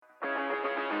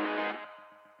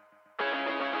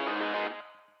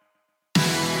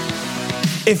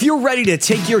If you're ready to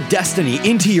take your destiny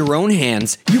into your own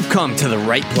hands, you've come to the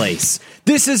right place.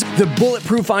 This is The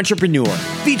Bulletproof Entrepreneur,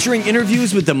 featuring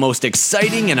interviews with the most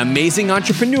exciting and amazing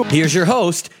entrepreneurs. Here's your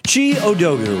host, Chi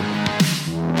Odogu.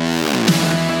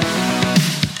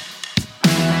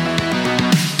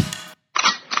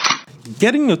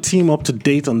 Getting your team up to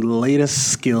date on the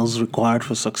latest skills required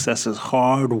for success is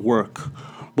hard work,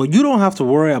 but you don't have to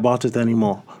worry about it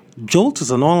anymore. Jolt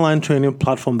is an online training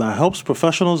platform that helps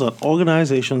professionals and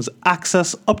organizations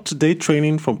access up-to-date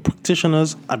training from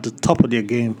practitioners at the top of their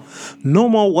game. No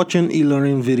more watching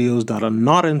e-learning videos that are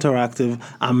not interactive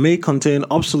and may contain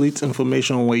obsolete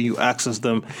information when you access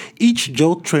them. Each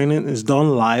Jolt training is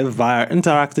done live via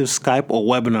interactive Skype or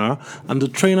webinar, and the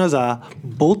trainers are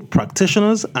both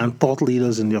practitioners and thought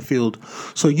leaders in their field.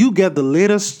 So you get the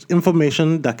latest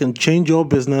information that can change your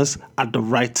business at the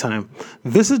right time.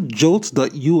 Visit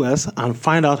jolt.us and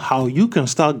find out how you can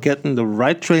start getting the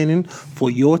right training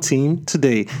for your team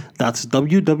today. That's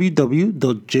www.jolt.us.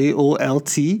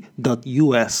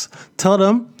 Tell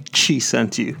them Chi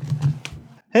sent you.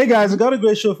 Hey guys, I got a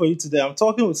great show for you today. I'm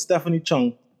talking with Stephanie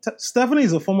Chung. Stephanie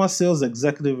is a former sales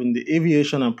executive in the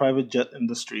aviation and private jet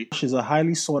industry. She's a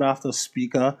highly sought after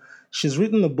speaker. She's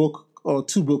written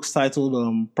two books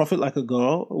titled Profit Like a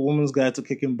Girl, A Woman's Guide to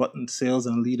Kicking Butt in Sales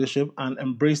and Leadership, and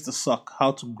Embrace the Suck,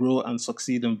 How to Grow and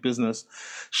Succeed in Business.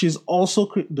 She's also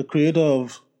the creator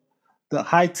of the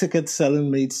High Ticket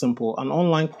Selling Made Simple, an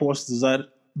online course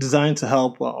designed to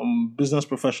help business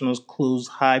professionals close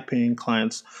high-paying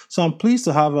clients. So I'm pleased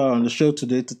to have her on the show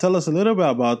today to tell us a little bit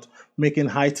about making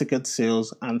high-ticket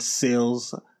sales and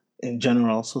sales in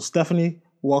general. So Stephanie,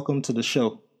 welcome to the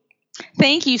show.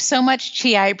 Thank you so much,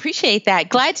 Chi. I appreciate that.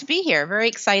 Glad to be here. Very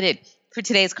excited for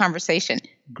today's conversation.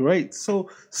 Great. So,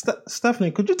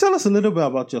 Stephanie, could you tell us a little bit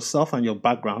about yourself and your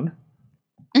background?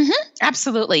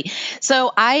 Absolutely. So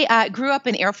I grew up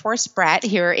an Air Force brat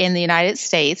here in the United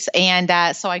States. And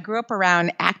so I grew up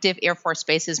around active Air Force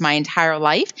bases my entire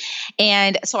life.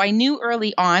 And so I knew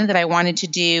early on that I wanted to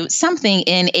do something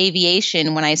in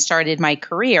aviation when I started my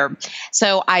career.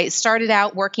 So I started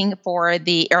out working for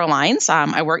the airlines.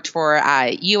 I worked for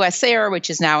US Air, which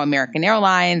is now American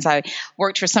Airlines. I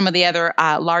worked for some of the other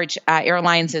large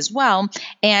airlines as well.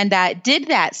 And did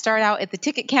that, start out at the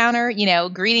ticket counter,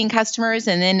 greeting customers,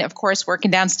 and then, of course, working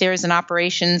downstairs in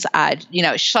operations,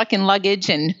 shucking luggage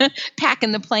and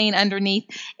packing the plane underneath,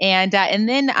 and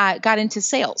then got into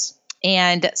sales.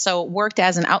 And so worked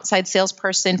as an outside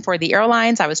salesperson for the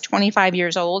airlines. I was 25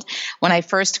 years old when I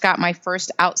first got my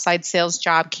first outside sales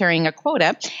job carrying a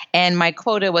quota, and my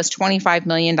quota was $25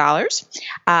 million.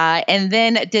 And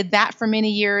then did that for many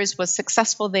years, was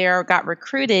successful there, got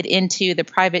recruited into the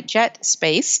private jet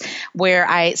space where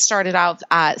I started out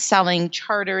selling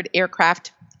chartered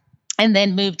aircraft, and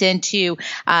then moved into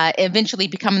eventually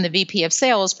becoming the VP of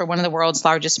sales for one of the world's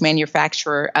largest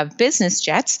manufacturer of business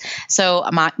jets. So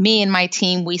me and my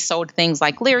team, we sold things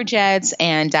like Learjets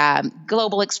and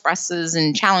Global Expresses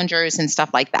and Challengers and stuff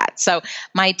like that. So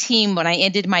my team, when I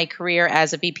ended my career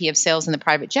as a VP of sales in the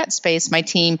private jet space, my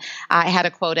team had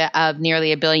a quota of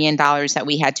nearly $1 billion that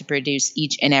we had to produce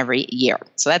each and every year.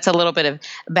 So that's a little bit of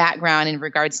background in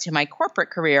regards to my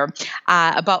corporate career.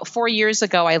 About 4 years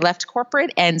ago, I left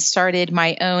corporate and started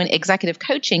my own executive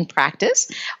coaching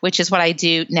practice, which is what I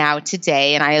do now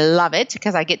today. And I love it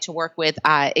because I get to work with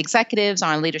executives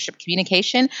on leadership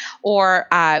communication, or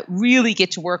really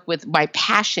get to work with my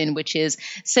passion, which is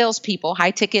salespeople,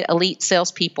 high ticket elite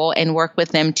salespeople, and work with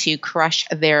them to crush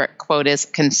their quotas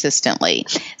consistently.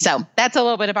 So that's a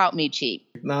little bit about me, Chi.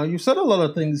 Now, you said a lot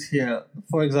of things here.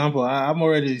 For example, I'm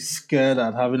already scared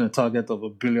at having a target of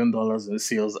 $1 billion in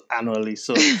sales annually.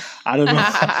 So I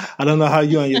don't know how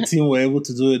you and your team were able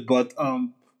to do it. But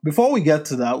before we get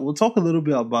to that, we'll talk a little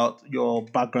bit about your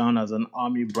background as an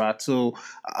Army brat. So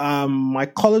my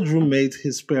college roommate,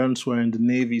 his parents were in the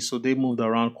Navy, so they moved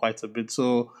around quite a bit.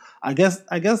 So I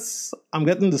guess I'm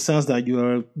getting the sense that you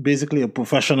are basically a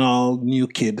professional new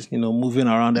kid, moving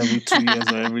around every 2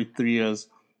 years or every 3 years.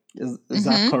 Is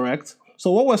that correct?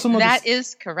 So what were some of that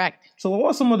is correct. So what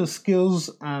were some of the skills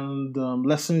and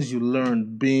lessons you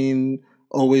learned being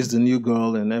always the new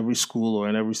girl in every school or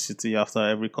in every city after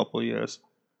every couple of years?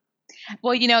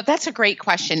 Well, that's a great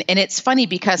question. And it's funny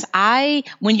because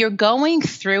when you're going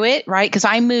through it, right, because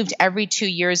I moved every 2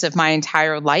 years of my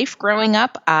entire life growing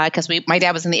up, because my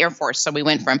dad was in the Air Force. So we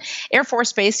went from Air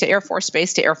Force Base to Air Force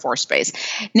Base to Air Force Base.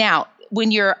 Now, when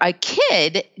you're a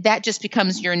kid, that just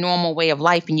becomes your normal way of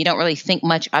life and you don't really think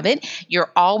much of it.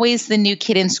 You're always the new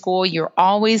kid in school. You're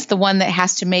always the one that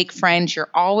has to make friends. You're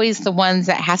always the ones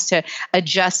that has to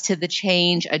adjust to the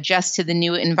change, adjust to the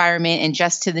new environment, and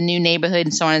adjust to the new neighborhood,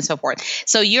 and so on and so forth.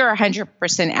 So you're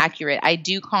 100% accurate. I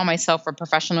do call myself a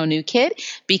professional new kid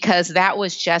because that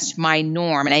was just my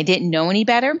norm and I didn't know any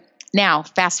better. Now,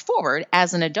 fast forward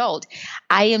as an adult,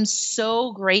 I am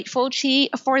so grateful, Chi,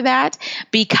 for that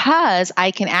because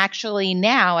I can actually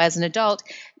now, as an adult,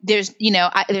 there's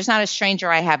not a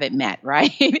stranger I haven't met,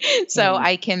 right? So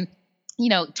I can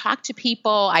talk to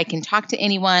people. I can talk to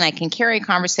anyone. I can carry a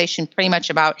conversation pretty much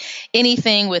about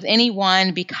anything with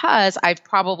anyone because I've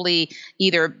probably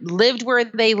either lived where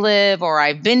they live or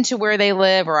I've been to where they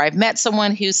live or I've met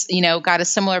someone who's, got a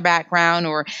similar background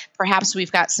or perhaps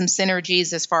we've got some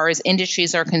synergies as far as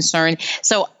industries are concerned.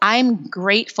 So I'm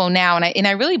grateful now. And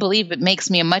I really believe it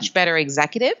makes me a much better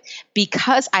executive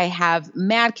because I have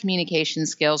mad communication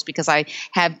skills because I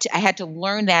had to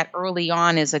learn that early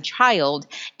on as a child.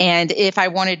 And if I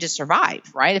wanted to survive,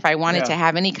 right? If I wanted to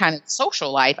have any kind of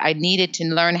social life, I needed to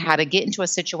learn how to get into a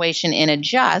situation and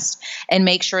adjust and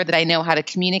make sure that I know how to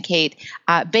communicate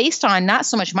based on not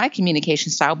so much my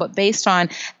communication style, but based on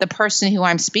the person who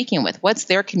I'm speaking with. What's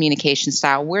their communication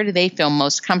style? Where do they feel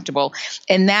most comfortable?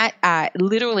 And that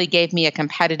literally gave me a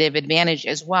competitive advantage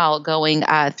as well going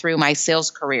through my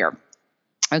sales career.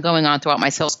 Going on throughout my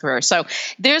sales career. So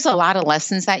there's a lot of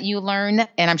lessons that you learn,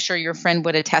 and I'm sure your friend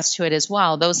would attest to it as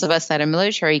well. Those of us that are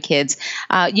military kids,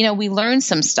 we learn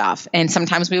some stuff, and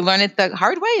sometimes we learn it the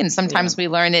hard way, and sometimes we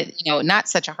learn it, not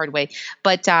such a hard way.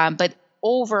 But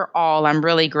overall, I'm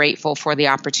really grateful for the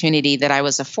opportunity that I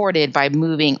was afforded by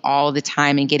moving all the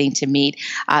time and getting to meet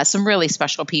some really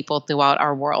special people throughout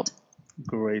our world.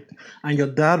 Great. And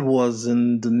your dad was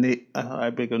in the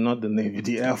not the Navy,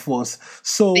 the Air Force.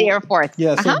 So the Air Force.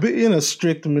 Yeah. So being a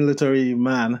strict military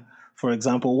man, for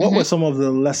example, what were some of the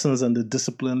lessons and the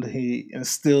discipline he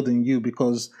instilled in you?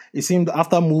 Because it seemed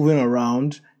after moving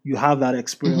around, you have that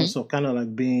experience of kind of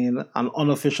like being an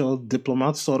unofficial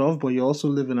diplomat, sort of, but you also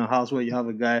live in a house where you have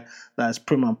a guy that's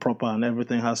prim and proper and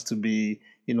everything has to be,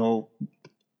 in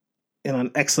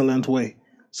an excellent way.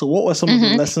 So what were some of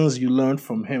the lessons you learned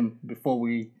from him before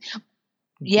we...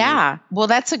 Yeah, well,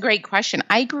 that's a great question.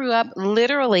 I grew up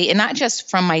literally, and not just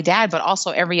from my dad, but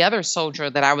also every other soldier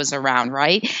that I was around,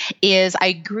 right?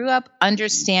 I grew up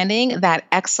understanding that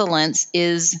excellence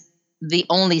is the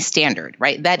only standard,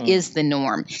 right? That is the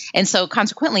norm. And so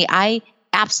consequently, I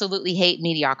absolutely hate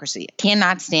mediocrity.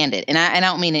 Cannot stand it. And I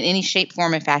don't mean in any shape,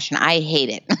 form, and fashion. I hate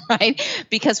it, right?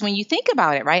 Because when you think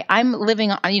about it, right, I'm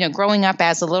living, growing up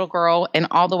as a little girl and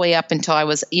all the way up until I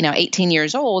was, 18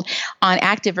 years old on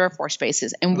active Air Force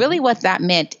bases. And really what that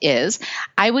meant is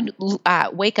I would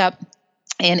wake up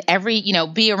and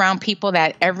be around people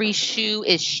that every shoe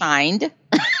is shined,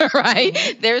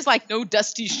 right? There's like no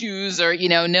dusty shoes or,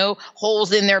 no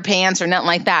holes in their pants or nothing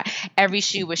like that. Every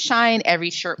shoe was shined.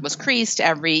 Every shirt was creased.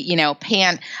 Every,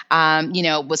 pant,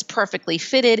 was perfectly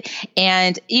fitted.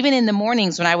 And even in the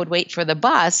mornings when I would wait for the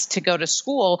bus to go to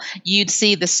school, you'd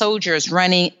see the soldiers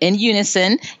running in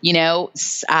unison,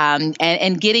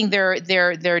 and getting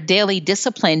their daily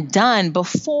discipline done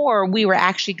before we were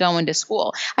actually going to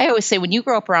school. I always say when you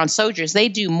grow up around soldiers, they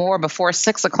do more before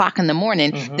 6 o'clock in the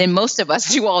morning than most of us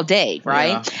do all day,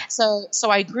 right? Yeah. So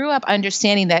I grew up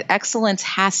understanding that excellence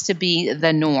has to be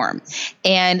the norm.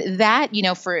 And that,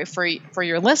 for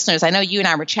your listeners, I know you and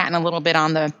I were chatting a little bit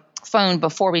on the phone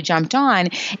before we jumped on.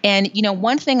 And,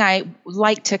 one thing I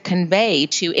like to convey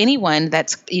to anyone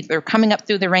that's either coming up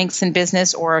through the ranks in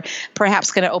business or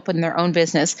perhaps going to open their own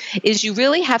business is you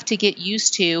really have to get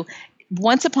used to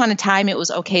once upon a time, it was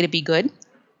okay to be good.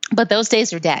 But those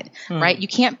days are dead, right? You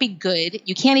can't be good.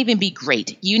 You can't even be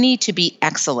great. You need to be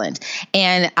excellent.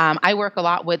 And I work a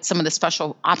lot with some of the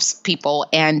special ops people.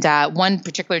 And one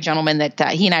particular gentleman that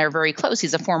he and I are very close,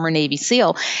 he's a former Navy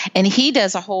SEAL. And he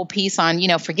does a whole piece on,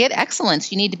 forget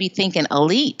excellence. You need to be thinking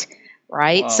elite.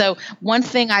 Right. Wow. So one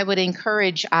thing I would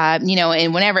encourage, and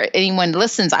whenever anyone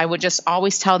listens, I would just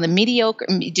always tell them mediocre.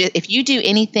 If you do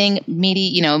anything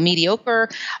mediocre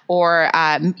or,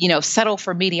 settle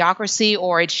for mediocrity,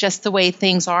 or it's just the way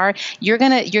things are, you're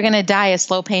going to die a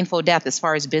slow, painful death as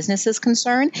far as business is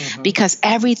concerned, because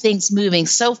everything's moving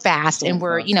so fast and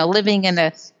we're, living in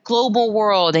a global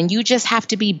world, and you just have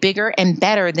to be bigger and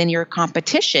better than your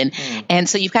competition. And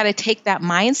so you've got to take that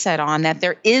mindset on that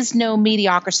there is no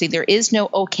mediocrity, there is no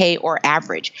okay or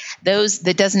average.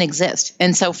 That doesn't exist.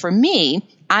 And so for me,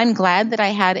 I'm glad that I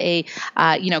had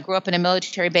grew up in a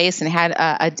military base and had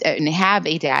and have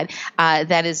a dad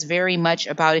that is very much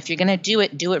about, if you're going to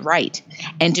do it right,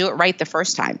 and do it right the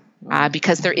first time,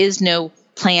 because there is no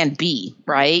plan B,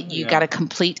 right? You got to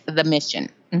complete the mission.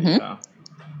 Yeah.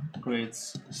 Great.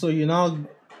 So you now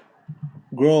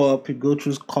grow up, you go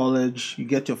through college, you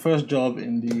get your first job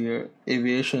in the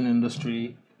aviation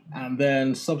industry, and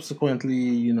then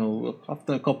subsequently,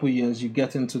 after a couple of years, you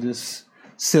get into this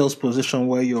sales position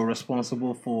where you're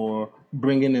responsible for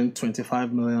bringing in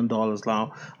 $25 million.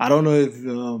 Now, I don't know if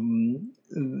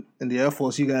in the Air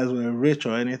Force you guys were rich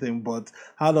or anything, but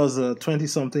how does a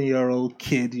 20-something-year-old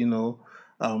kid,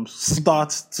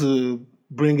 start to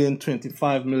bring in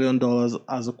 $25 million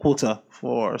as a quota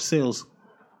for sales?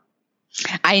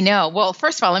 I know. Well,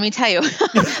 first of all, let me tell you,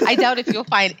 I doubt if you'll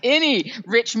find any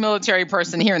rich military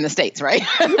person here in the States, right?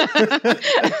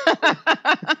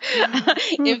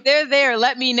 If they're there,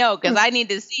 let me know, because I need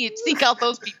to seek out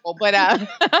those people. But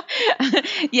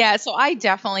yeah, so I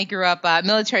definitely grew up a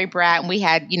military brat, and we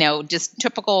had, just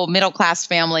typical middle class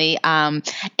family. And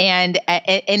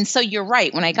so you're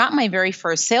right. When I got my very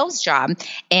first sales job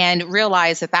and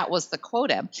realized that was the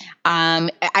quota,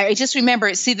 I just remember,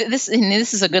 this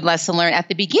is a good lesson learned at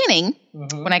the beginning.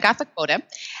 When I got the quota,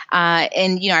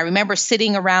 and I remember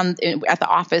sitting around at the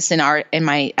office, at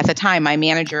the time my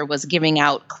manager was giving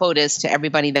out quotas to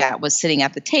everybody that was sitting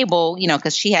at the table,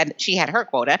 because she had her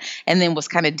quota, and then was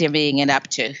kind of divvying it up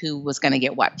to who was going to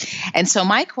get what. And so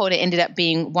my quota ended up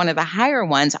being one of the higher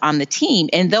ones on the team,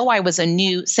 and though I was a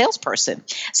new salesperson,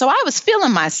 so I was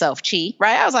feeling myself, Chi,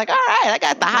 right? I was like, all right, I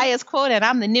got the highest quota, and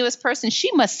I'm the newest person.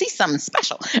 She must see something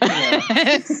special.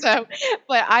 Yeah.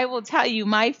 But I will tell you,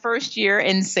 my first year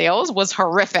in sales was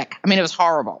horrific. I mean, it was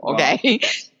horrible. Okay. Wow.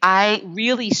 I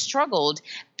really struggled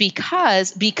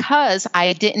because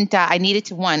I didn't, I needed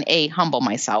to humble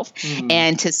myself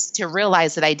and to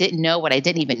realize that I didn't know what I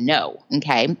didn't even know.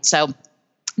 Okay. So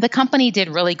the company did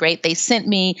really great. They sent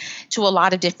me to a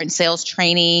lot of different sales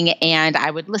training, and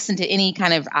I would listen to any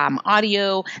kind of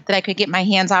audio that I could get my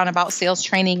hands on about sales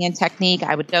training and technique.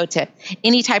 I would go to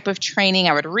any type of training.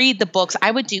 I would read the books.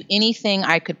 I would do anything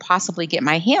I could possibly get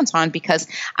my hands on, because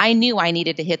I knew I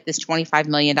needed to hit this $25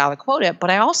 million quota.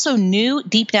 But I also knew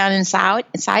deep down inside,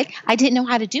 I didn't know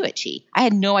how to do it, Chi. I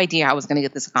had no idea how I was going to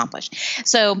get this accomplished.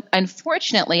 So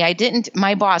unfortunately,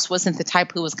 my boss wasn't the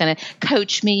type who was going to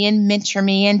coach me and mentor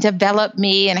me and develop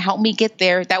me and help me get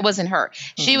there. That wasn't her.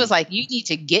 She was like, you need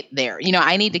to get there.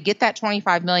 I need to get that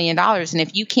 $25 million. And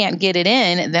if you can't get it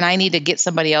in, then I need to get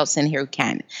somebody else in here who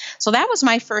can. So that was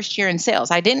my first year in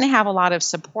sales. I didn't have a lot of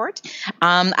support.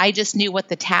 I just knew what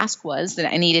the task was that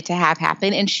I needed to have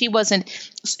happen. And she wasn't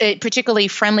particularly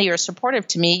friendly or supportive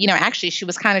to me. Actually, she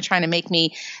was kind of trying to make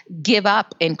me give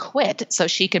up and quit so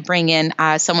she could bring in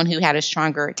someone who had a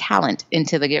stronger talent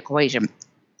into the equation.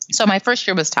 So my first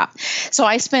year was tough. So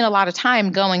I spent a lot of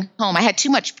time going home. I had too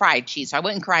much pride, so I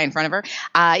wouldn't cry in front of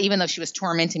her, even though she was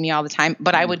tormenting me all the time.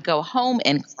 But I would go home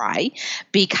and cry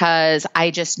because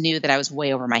I just knew that I was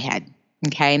way over my head.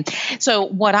 Okay. So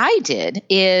what I did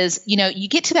is, you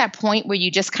get to that point where you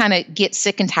just kind of get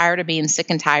sick and tired of being sick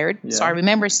and tired. Yeah. So I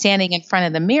remember standing in front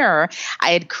of the mirror.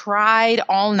 I had cried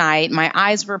all night. My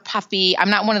eyes were puffy. I'm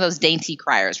not one of those dainty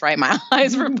criers, right? My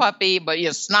eyes were puffy, but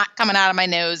snot coming out of my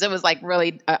nose. It was like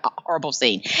really a horrible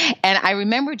scene. And I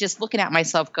remember just looking at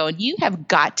myself going, you have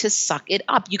got to suck it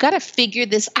up. You got to figure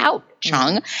this out,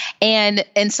 Chung. And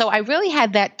so I really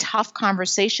had that tough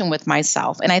conversation with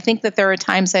myself. And I think that there are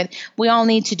times that we all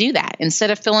need to do that.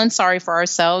 Instead of feeling sorry for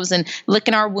ourselves and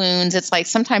licking our wounds, it's like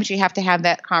sometimes you have to have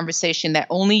that conversation that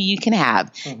only you can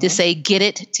have to say, get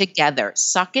it together,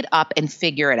 suck it up and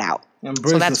figure it out.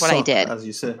 Embrace so that's what I did. As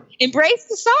you said. Embrace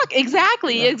the suck.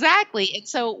 Exactly. And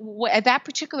so at that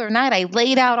particular night, I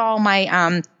laid out all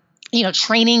my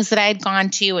trainings that I had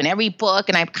gone to and every book,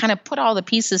 and I kind of put all the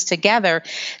pieces together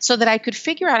so that I could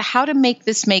figure out how to make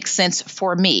this make sense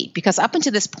for me. Because up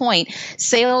until this point,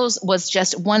 sales was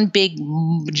just one big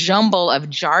jumble of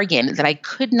jargon that I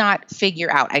could not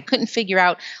figure out. I couldn't figure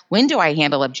out, when do I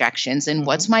handle objections, and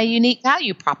what's my unique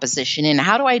value proposition, and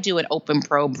how do I do an open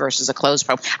probe versus a closed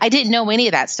probe? I didn't know any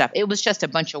of that stuff. It was just a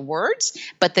bunch of words,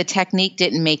 but the technique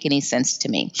didn't make any sense to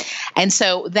me. And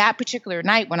so that particular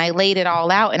night, when I laid it all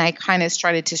out and I kind of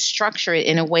started to structure it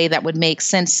in a way that would make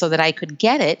sense so that I could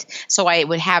get it, so I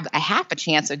would have a half a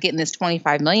chance of getting this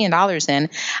 $25 million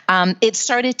in, it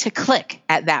started to click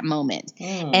at that moment.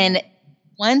 And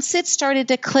once it started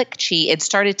to click, Chi, it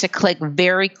started to click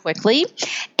very quickly.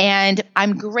 And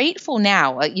I'm grateful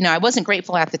now. I wasn't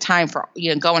grateful at the time for,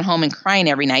 going home and crying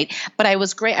every night, but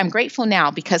I'm grateful now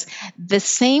because the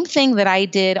same thing that I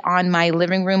did on my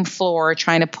living room floor,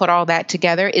 trying to put all that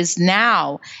together, is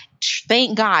now,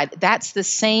 thank God, that's the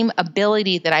same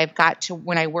ability that I've got to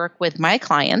when I work with my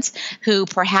clients who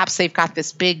perhaps they've got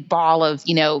this big ball of,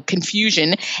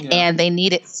 confusion and they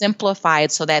need it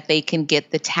simplified so that they can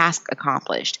get the task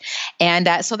accomplished. And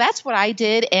so that's what I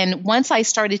did. And once I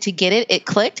started to get it, it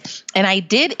clicked. And I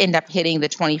did end up hitting the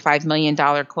 $25 million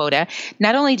quota.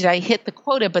 Not only did I hit the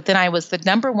quota, but then I was the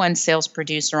number one sales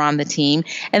producer on the team.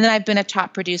 And then I've been a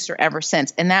top producer ever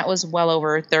since. And that was well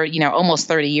over 30, almost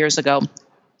 30 years ago.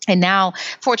 And now,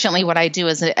 fortunately, what I do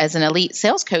as an elite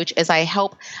sales coach is I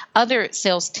help other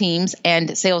sales teams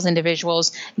and sales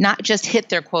individuals not just hit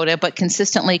their quota, but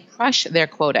consistently crush their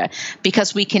quota,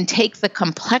 because we can take the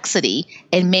complexity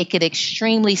and make it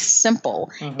extremely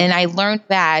simple. And I learned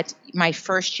that my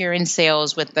first year in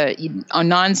sales with a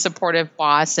non-supportive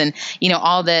boss and,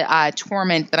 all the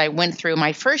torment that I went through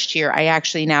my first year. I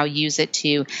actually now use it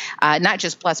to not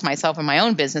just bless myself and my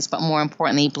own business, but more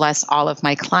importantly, bless all of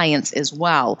my clients as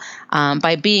well,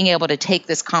 by being able to take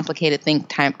this complicated thing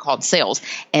called sales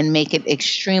and make it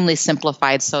extremely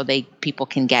simplified so people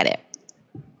can get it.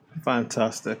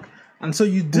 Fantastic. And so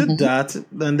you did that,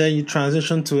 and then you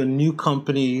transitioned to a new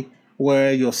company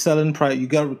where you're selling, you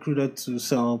got recruited to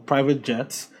sell private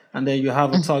jets, and then you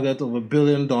have a target of $1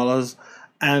 billion.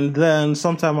 And then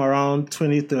sometime around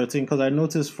 2013, because I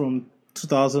noticed from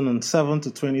 2007 to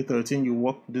 2013, you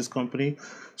worked with this company.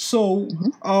 So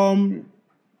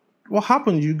what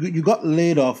happened? You got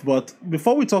laid off. But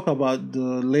before we talk about the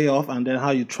layoff and then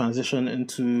how you transition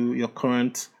into your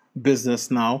current business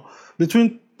now,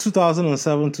 between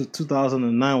 2007 to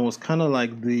 2009 was kind of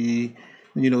like the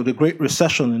Great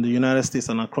Recession in the United States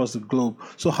and across the globe.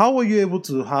 So how were you able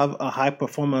to have a high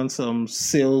performance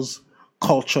sales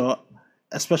culture,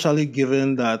 especially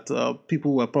given that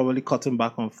people were probably cutting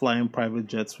back on flying private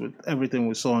jets with everything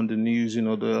we saw on the news,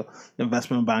 the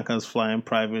investment bankers flying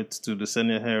private to the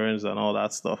Senate hearings and all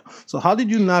that stuff. So how did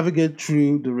you navigate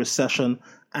through the recession,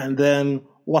 and then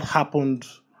what happened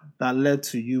that led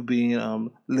to you being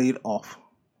laid off?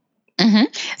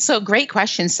 So great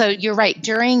question. So you're right.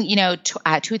 During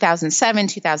 2007,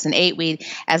 2008, we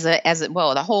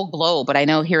the whole globe, but I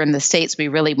know here in the States we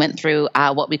really went through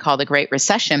what we call the Great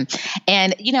Recession,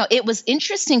 and it was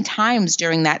interesting times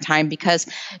during that time because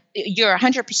you're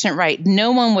 100% right.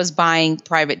 No one was buying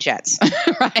private jets,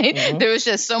 right? There was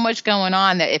just so much going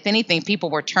on that if anything, people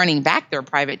were turning back their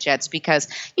private jets because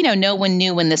no one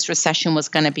knew when this recession was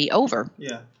going to be over.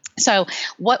 Yeah. So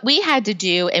what we had to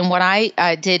do, and what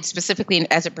I did specifically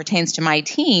as it pertains to my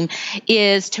team,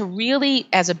 is to really,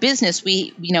 as a business,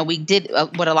 we did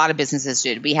what a lot of businesses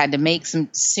did. We had to make some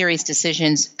serious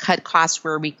decisions, cut costs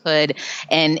where we could,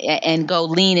 and go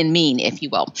lean and mean, if you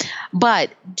will.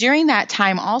 But during that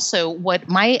time also, what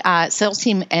my sales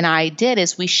team and I did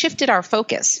is we shifted our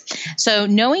focus. So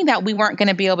knowing that we weren't going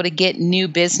to be able to get new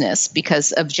business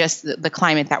because of just the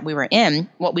climate that we were in,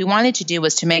 what we wanted to do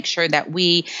was to make sure that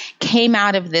we came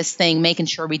out of this thing making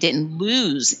sure we didn't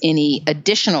lose any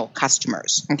additional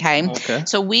customers. Okay.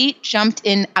 So we jumped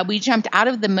out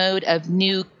of the mode of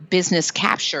new business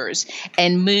captures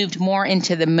and moved more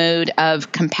into the mode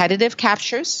of competitive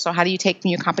captures. So how do you take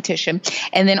from your competition?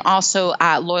 And then also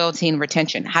loyalty and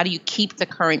retention. How do you keep the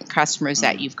current customers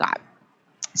that you've got?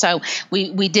 So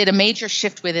we did a major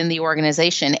shift within the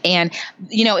organization. And,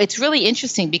 it's really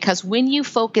interesting because when you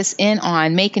focus in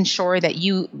on making sure that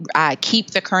you keep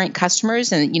the current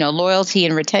customers and, loyalty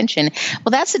and retention,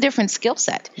 well, that's a different skill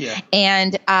set. Yeah.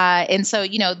 And so,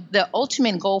 the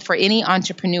ultimate goal for any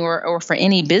entrepreneur or for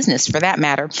any business for that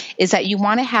matter is that you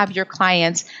want to have your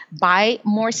clients buy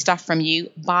more stuff from you,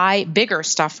 buy bigger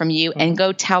stuff from you, and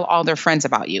go tell all their friends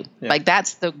about you. Yeah. Like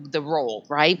that's the role,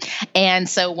 right? And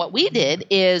so what we did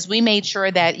is we made sure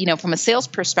that, from a sales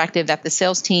perspective, that the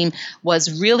sales team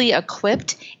was really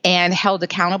equipped and held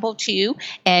accountable to you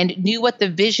and knew what the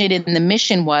vision and the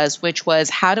mission was, which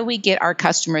was how do we get our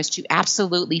customers to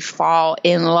absolutely fall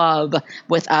in love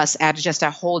with us at just a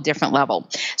whole different level.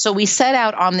 So we set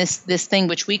out on this thing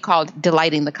which we called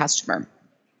delighting the customer.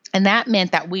 And that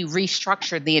meant that we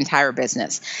restructured the entire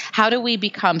business. How do we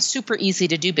become super easy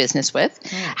to do business with?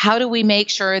 How do we make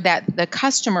sure that the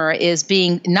customer is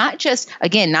being not just,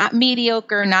 again, not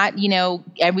mediocre, not,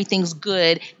 everything's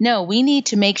good. No, we need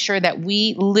to make sure that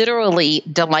we literally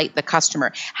delight the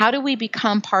customer. How do we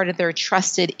become part of their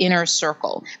trusted inner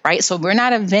circle, right? So we're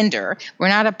not a vendor. We're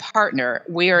not a partner.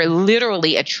 We are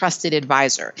literally a trusted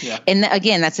advisor. Yeah. And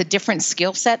again, that's a different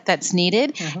skill set that's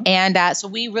needed. And so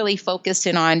we really focused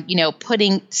in on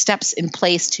putting steps in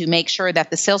place to make sure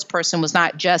that the salesperson was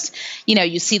not just,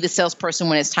 you see the salesperson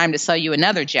when it's time to sell you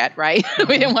another jet, right?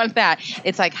 We didn't want that.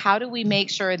 It's like, how do we make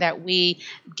sure that we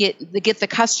get the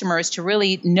customers to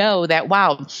really know that,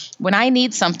 wow, when I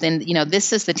need something,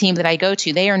 this is the team that I go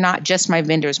to. They are not just my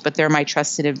vendors, but they're my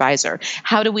trusted advisor.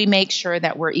 How do we make sure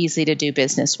that we're easy to do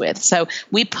business with? So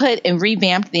we put and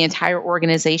revamped the entire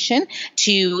organization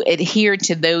to adhere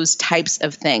to those types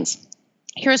of things.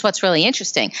 Here's what's really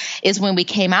interesting is when we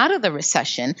came out of the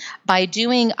recession, by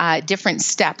doing different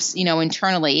steps,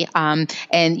 internally, and,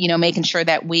 making sure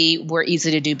that we were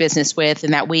easy to do business with,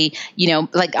 and that we,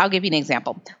 I'll give you an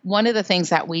example. One of the things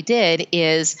that we did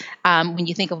is when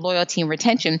you think of loyalty and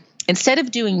retention, instead of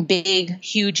doing big,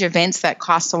 huge events that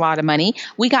cost a lot of money,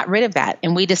 we got rid of that.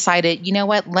 And we decided, you know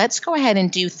what, let's go ahead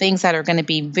and do things that are going to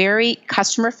be very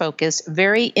customer focused,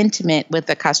 very intimate with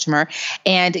the customer,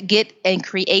 and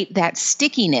create that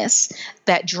stickiness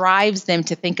that drives them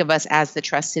to think of us as the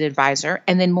trusted advisor.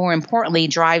 And then more importantly,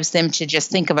 drives them to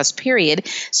just think of us, period.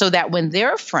 So that when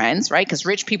their friends, right, because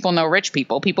rich people know rich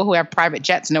people who have private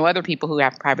jets know other people who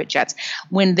have private jets.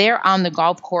 When they're on the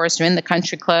golf course or in the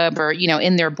country club or,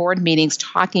 in their board meetings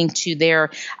talking to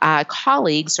their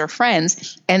colleagues or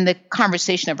friends, and the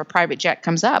conversation of a private jet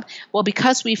comes up, well,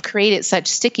 because we've created such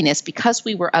stickiness, because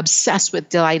we were obsessed with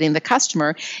delighting the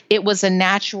customer, it was a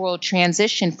natural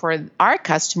transition for our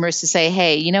customers to say,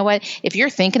 hey, you know what, if you're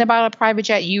thinking about a private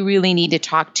jet, you really need to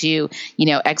talk to,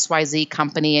 XYZ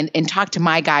company and talk to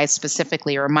my guy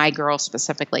specifically or my girl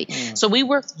specifically. So we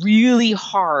worked really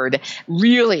hard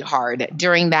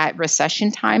during that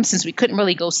recession time, since we couldn't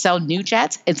really go sell new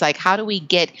jets. It's like, how do we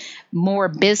get more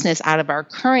business out of our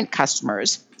current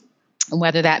customers,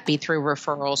 whether that be through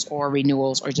referrals or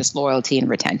renewals or just loyalty and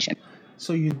retention?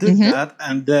 So you did that,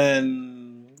 and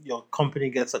then your company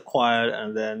gets acquired,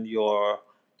 and then you're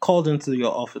called into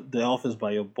the office by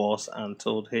your boss and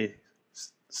told, hey,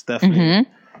 Stephanie,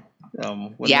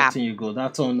 we're letting you go.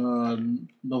 That's on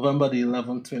November the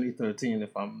 11th, 2013,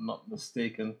 if I'm not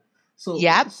mistaken. So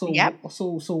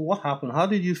what happened? How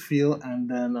did you feel? And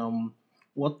then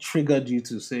what triggered you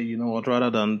to say, you know what, rather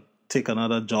than take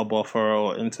another job offer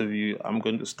or interview, I'm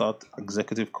going to start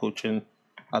executive coaching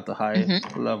at the high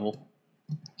level?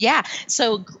 Yeah.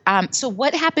 So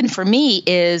what happened for me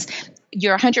is,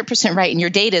 you're 100% right, and your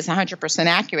data is 100%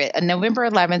 accurate. On November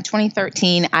 11th,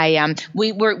 2013,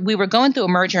 we were going through a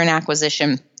merger and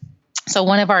acquisition. So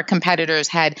one of our competitors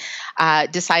had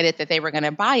decided that they were going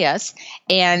to buy us.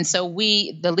 And so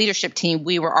the leadership team,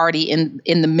 we were already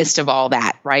in the midst of all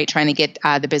that, right? Trying to get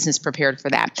the business prepared for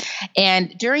that.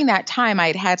 And during that time,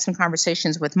 I had some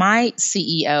conversations with my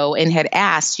CEO and had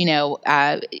asked,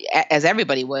 as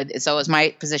everybody would, so is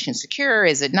my position secure?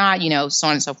 Is it not? So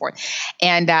on and so forth.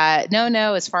 And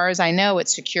no, as far as I know,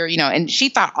 it's secure, and she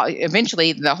thought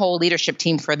eventually the whole leadership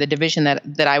team for the division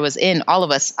that I was in, all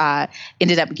of us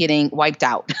ended up getting wiped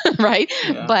out, right?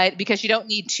 Yeah. But because you don't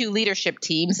need two leadership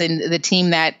teams, and the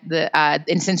team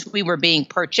and since we were being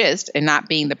purchased and not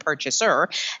being the purchaser,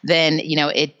 then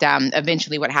it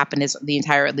eventually what happened is the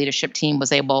entire leadership team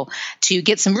was able to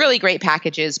get some really great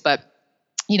packages, but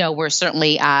we're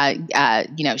certainly,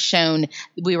 shown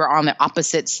we were on the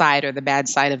opposite side or the bad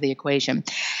side of the equation.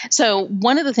 So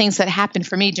one of the things that happened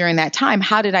for me during that time,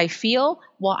 how did I feel?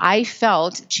 Well, I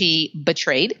felt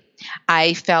betrayed.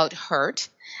 I felt hurt.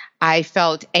 I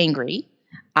felt angry.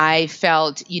 I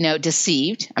felt,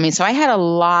 deceived. So I had a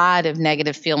lot of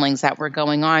negative feelings that were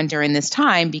going on during this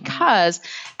time because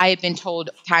I had been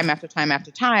told time after time after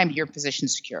time, your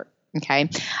position's secure. Okay.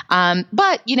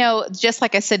 But just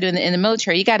like I said in the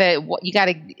military, you gotta,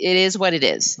 it is what it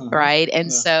is. Right.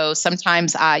 And so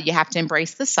sometimes, you have to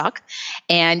embrace the suck,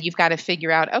 and you've got to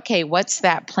figure out, okay, what's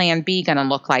that plan B going to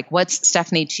look like? What's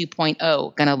Stephanie 2.0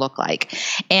 going to look like?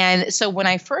 And so when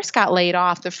I first got laid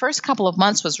off, the first couple of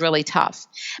months was really tough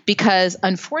because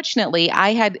unfortunately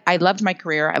I loved my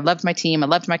career. I loved my team. I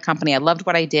loved my company. I loved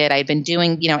what I did. I'd been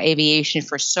doing, aviation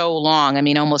for so long.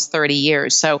 Almost 30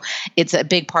 years. So it's a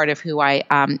big part of who I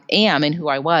am and who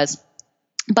I was.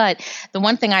 But the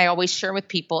one thing I always share with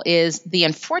people is the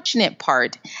unfortunate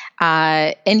part,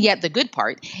 and yet the good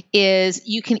part, is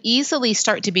you can easily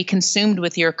start to be consumed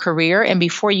with your career. And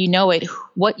before you know it,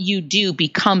 what you do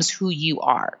becomes who you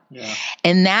are. Yeah.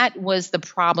 And that was the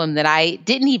problem that I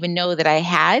didn't even know that I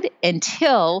had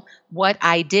until what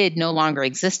I did no longer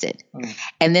existed.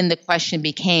 And then the question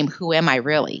became, who am I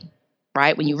really?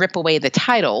 Right? When you rip away the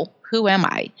title, who am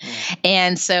I?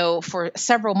 And so for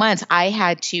several months, I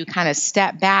had to kind of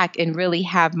step back and really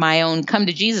have my own come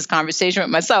to Jesus conversation with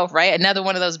myself, right? Another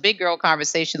one of those big girl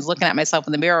conversations, looking at myself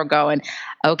in the mirror going,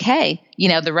 okay,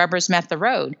 the rubber's met the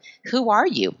road. Who are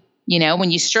you?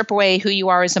 When you strip away who you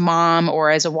are as a mom or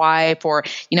as a wife or,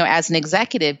 as an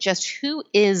executive, just who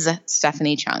is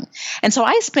Stephanie Chung? And so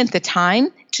I spent the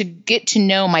time to get to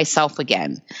know myself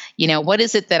again. What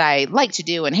is it that I like to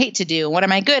do and hate to do? What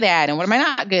am I good at and what am I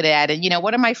not good at? And,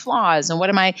 what are my flaws and what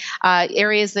are my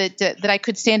areas that I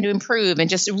could stand to improve, and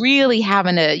just really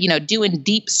having to, doing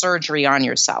deep surgery on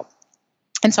yourself.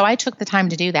 And so I took the time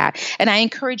to do that. And I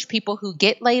encourage people who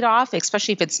get laid off,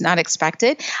 especially if it's not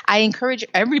expected, I encourage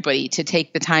everybody to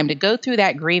take the time to go through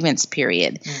that grievance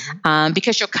period,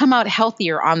 because you'll come out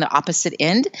healthier on the opposite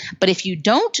end. But if you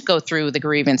don't go through the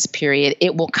grievance period,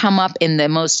 it will come up in the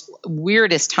most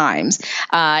weirdest times,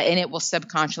 and it will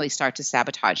subconsciously start to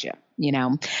sabotage you.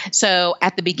 So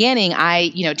at the beginning, I,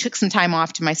 took some time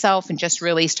off to myself and just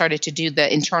really started to do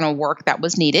the internal work that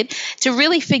was needed to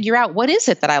really figure out what is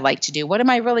it that I like to do? What am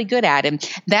I really good at? And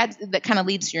that kind of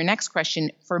leads to your next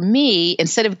question. For me,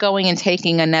 instead of going and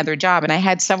taking another job, and I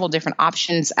had several different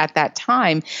options at that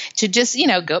time to just,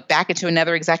 go back into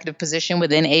another executive position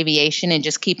within aviation and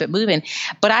just keep it moving.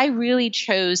 But I really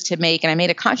chose to and I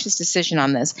made a conscious decision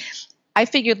on this. I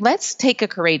figured, let's take a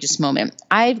courageous moment.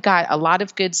 I've got a lot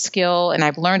of good skill and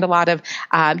I've learned a lot of,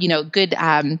 good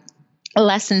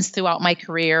lessons throughout my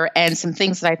career and some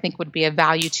things that I think would be of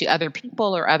value to other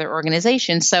people or other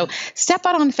organizations. So step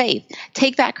out on faith,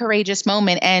 take that courageous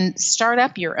moment and start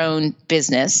up your own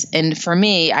business. And for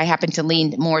me, I happen to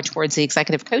lean more towards the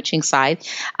executive coaching side,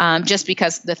 just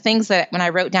because the things that when I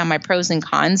wrote down my pros and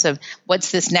cons of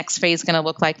what's this next phase going to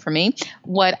look like for me,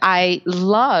 what I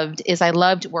loved is I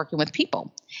loved working with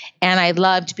people. And I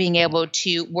loved being able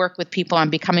to work with people on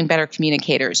becoming better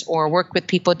communicators, or work with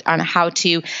people on how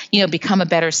to, become a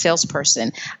better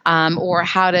salesperson, or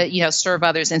how to, serve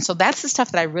others. And so that's the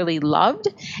stuff that I really loved.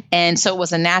 And so it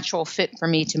was a natural fit for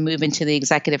me to move into the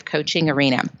executive coaching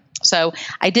arena. So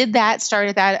I did that,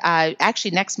 started that.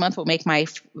 Actually, next month will make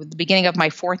the beginning of my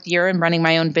 4th year in running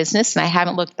my own business, and I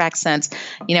haven't looked back since.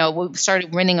 We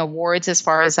started winning awards as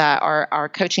far as our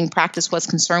coaching practice was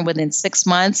concerned within 6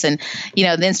 months, and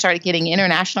then started getting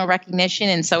international recognition.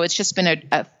 And so it's just been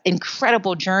an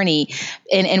incredible journey.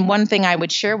 And one thing I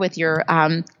would share with your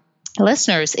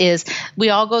listeners is we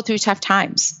all go through tough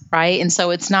times, right? And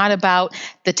so it's not about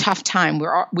the tough time.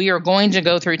 We are going to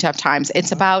go through tough times.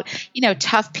 It's about,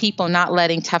 tough people not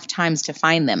letting tough times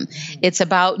define them. It's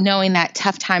about knowing that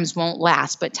tough times won't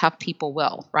last, but tough people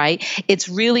will, right? It's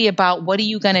really about what are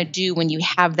you going to do when you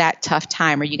have that tough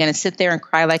time? Are you going to sit there and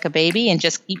cry like a baby and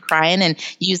just keep crying and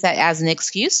use that as an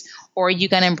excuse? Or are you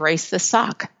going to embrace the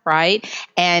suck, right?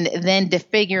 And then to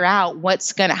figure out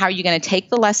how you're going to take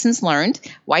the lessons learned,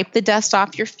 wipe the dust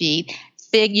off your feet,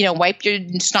 wipe your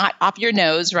snot off your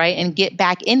nose, right? And get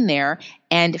back in there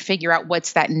and figure out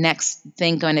what's that next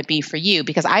thing going to be for you.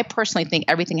 Because I personally think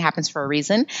everything happens for a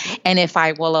reason. And if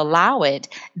I will allow it,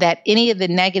 that any of the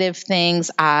negative things,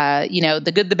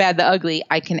 the good, the bad, the ugly,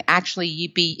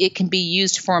 it can be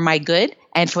used for my good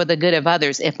and for the good of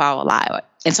others if I'll allow it.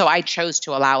 And so I chose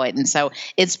to allow it. And so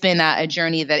it's been a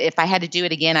journey that if I had to do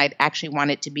it again, I'd actually want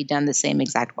it to be done the same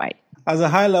exact way. As a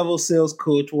high-level sales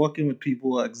coach, working with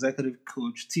people, executive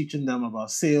coach, teaching them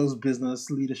about sales, business,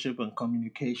 leadership, and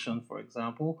communication, for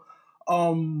example,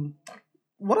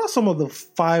 what are some of the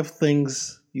 5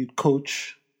 things you'd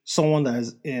coach someone that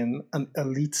is in an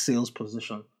elite sales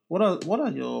position? What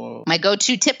are my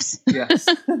go-to tips? Yes.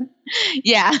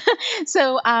 Yeah.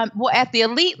 So, at the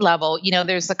elite level,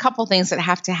 there's a couple things that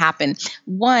have to happen.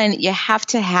 One, you have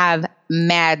to have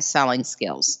mad selling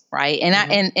skills, right? And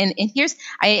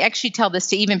I actually tell this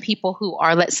to even people who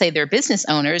are, let's say, they're business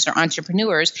owners or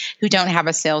entrepreneurs who don't have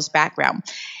a sales background.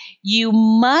 You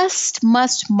must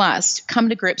come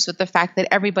to grips with the fact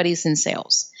that everybody's in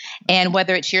sales. And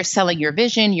whether it's you're selling your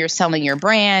vision, you're selling your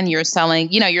brand, you're selling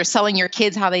your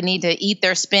kids how they need to eat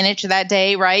their spinach that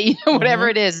day, right? Whatever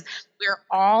it is, We're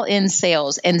all in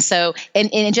sales. And so,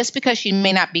 and just because you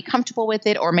may not be comfortable with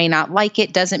it or may not like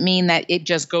it doesn't mean that it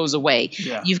just goes away.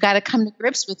 Yeah. You've got to come to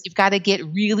grips with, you've got to get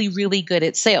really, really good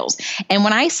at sales. And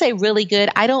when I say really good,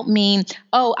 I don't mean,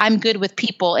 oh, I'm good with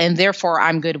people and therefore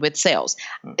I'm good with sales.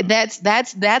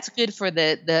 That's good for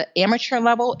the amateur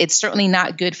level. It's certainly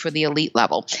not good for the elite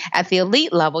level. At the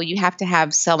elite level, you have to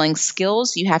have selling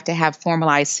skills. You have to have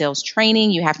formalized sales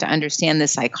training. You have to understand the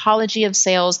psychology of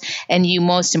sales. And you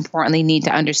most importantly need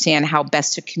to understand how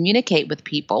best to communicate with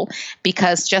people,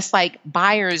 because just like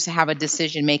buyers have a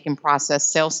decision-making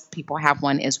process, salespeople have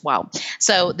one as well.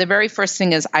 So the very first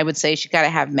thing is, I would say, you got to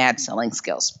have mad selling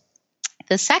skills.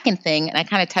 The second thing, and I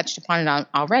kind of touched upon it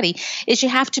already, is you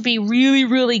have to be really,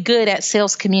 really good at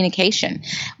sales communication.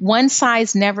 One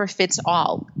size never fits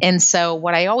all. And so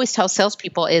what I always tell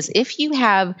salespeople is, if you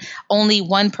have only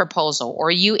one proposal, or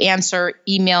you answer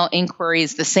email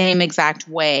inquiries the same exact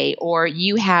way, or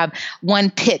you have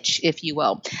one pitch, if you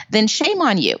will, then shame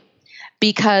on you.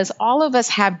 Because all of us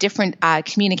have different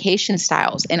communication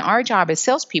styles. And our job as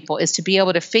salespeople is to be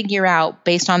able to figure out,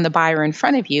 based on the buyer in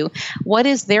front of you, what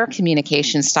is their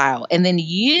communication style. And then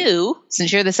you,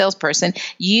 since you're the salesperson,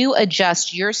 you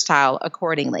adjust your style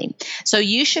accordingly. So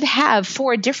you should have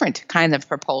 4 different kinds of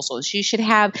proposals. You should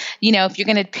have, if you're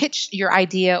going to pitch your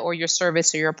idea or your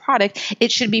service or your product,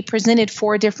 it should be presented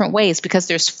 4 different ways, because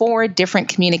there's 4 different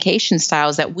communication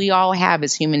styles that we all have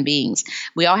as human beings.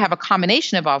 We all have a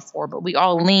combination of all 4, but we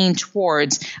all lean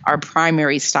towards our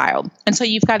primary style. And so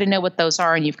you've got to know what those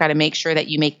are, and you've got to make sure that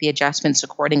you make the adjustments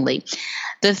accordingly.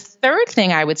 The third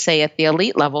thing I would say at the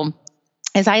elite level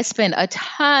is I spend a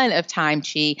ton of time,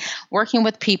 Chi, working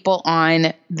with people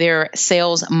on their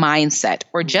sales mindset,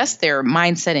 or just their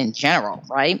mindset in general,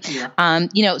 right?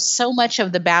 Yeah. So much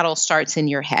of the battle starts in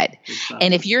your head. Exactly.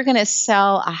 And if you're going to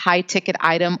sell a high ticket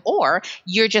item, or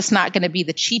you're just not going to be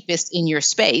the cheapest in your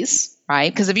space,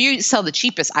 right? Because if you sell the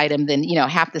cheapest item, then,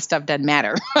 half the stuff doesn't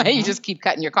matter, right? Mm-hmm. You just keep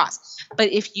cutting your costs.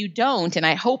 But if you don't, and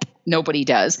I hope nobody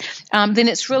does, then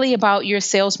it's really about your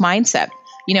sales mindset.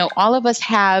 All of us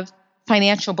have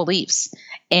financial beliefs,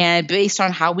 and based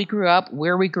on how we grew up,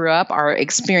 where we grew up, our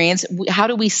experience, how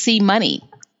do we see money?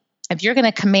 If you're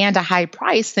going to command a high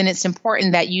price, then it's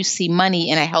important that you see money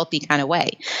in a healthy kind of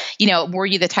way. Were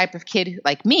you the type of kid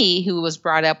like me who was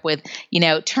brought up with,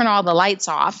 turn all the lights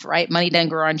off, right? Money doesn't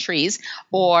grow on trees,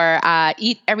 or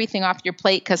eat everything off your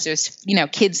plate because there's,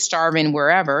 kids starving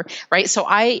wherever, right? So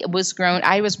I was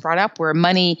brought up where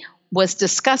money was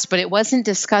discussed, but it wasn't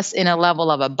discussed in a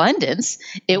level of abundance.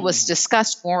 It was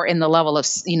discussed more in the level of,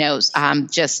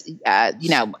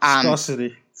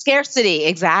 Scarcity,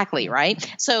 exactly,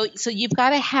 right? So you've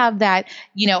got to have that,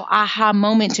 aha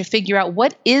moment to figure out,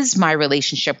 what is my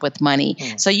relationship with money?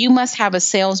 So you must have a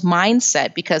sales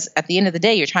mindset, because at the end of the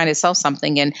day, you're trying to sell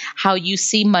something, and how you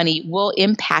see money will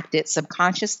impact it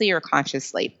subconsciously or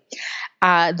consciously.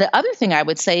 The other thing I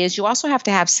would say is, you also have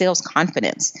to have sales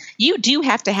confidence. You do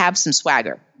have to have some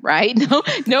swagger, right?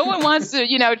 No one wants to,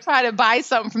 try to buy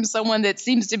something from someone that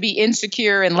seems to be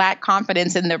insecure and lack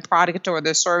confidence in their product or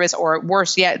their service, or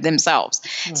worse yet, themselves.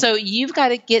 So you've got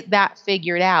to get that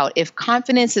figured out. If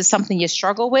confidence is something you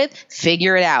struggle with,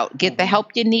 figure it out. Get the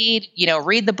help you need,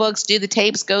 read the books, do the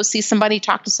tapes, go see somebody,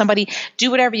 talk to somebody, do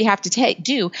whatever you have to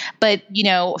do. But,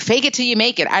 fake it till you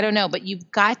make it. I don't know, but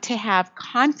you've got to have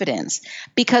confidence,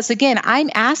 because again, I'm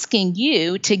asking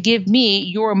you to give me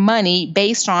your money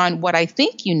based on what I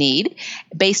think you need,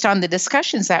 based on the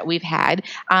discussions that we've had,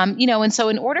 and so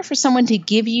in order for someone to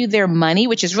give you their money,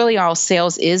 which is really all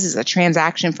sales is a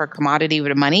transaction for commodity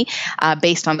with money,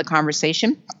 based on the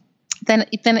conversation, then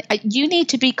you need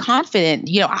to be confident.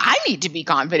 I need to be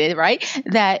confident, right?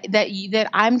 That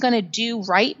I'm going to do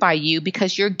right by you,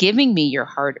 because you're giving me your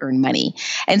hard-earned money.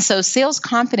 And so sales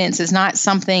confidence is not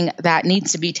something that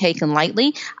needs to be taken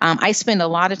lightly. I spend a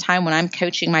lot of time when I'm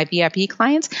coaching my VIP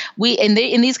clients. And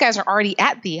these guys are already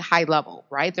at the high level,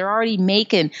 right? They're already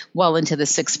making well into the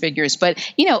 6 figures. But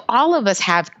all of us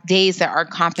have days that our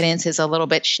confidence is a little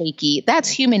bit shaky. That's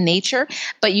human nature.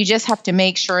 But you just have to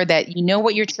make sure that you know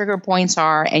what your trigger points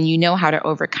are, and you know how to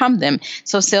overcome them.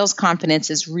 So sales confidence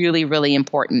is really, really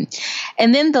important.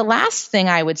 And then the last thing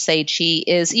I would say, Chi,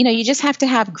 is, you just have to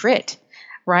have grit.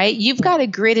 right? You've got to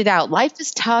grit it out. Life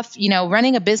is tough.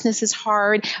 Running a business is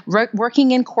hard.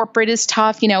 Working in corporate is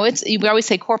tough. We always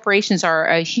say corporations are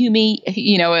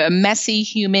a messy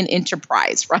human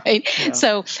enterprise, right?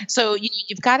 Yeah. So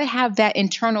you've got to have that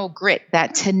internal grit,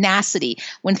 that tenacity.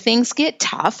 When things get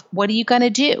tough, what are you going to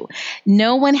do?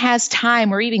 No one has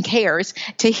time or even cares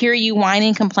to hear you whine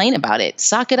and complain about it.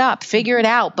 Suck it up, figure it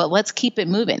out, but let's keep it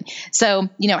moving. So,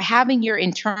 having your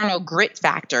internal grit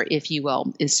factor, if you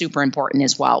will, is super important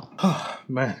as well. Oh,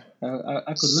 man, I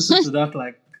could listen to that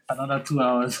like another 2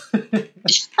 hours.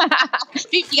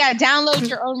 You got to download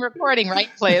your own recording, right?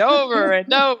 Play it over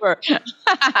and over.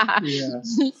 Yeah.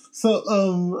 So,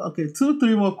 okay,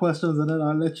 2-3 more questions and then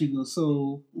I'll let you go.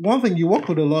 So, one thing, you work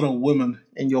with a lot of women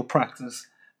in your practice,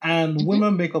 and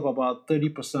women make up about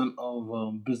 30%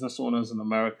 of business owners in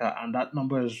America, and that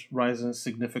number is rising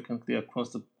significantly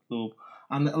across the globe.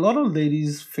 And a lot of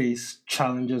ladies face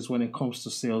challenges when it comes to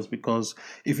sales, because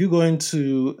if you go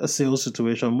into a sales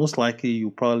situation, most likely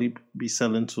you'll probably be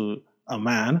selling to a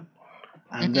man.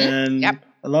 And then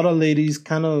a lot of ladies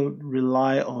kind of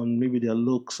rely on maybe their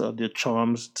looks or their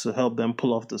charms to help them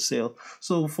pull off the sale.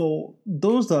 So for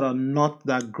those that are not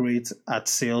that great at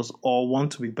sales or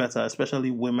want to be better,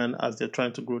 especially women as they're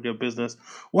trying to grow their business,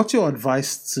 what's your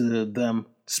advice to them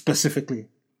specifically?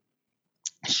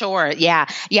 Sure. Yeah.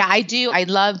 I do. I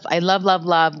love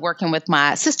working with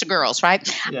my sister girls, right?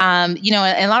 Yeah. And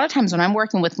a lot of times when I'm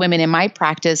working with women in my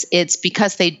practice, it's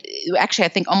because I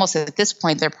think almost at this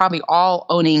point, they're probably all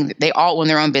own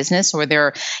their own business, or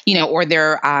they're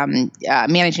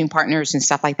managing partners and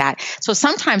stuff like that. So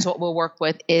sometimes what we'll work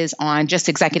with is on just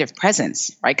executive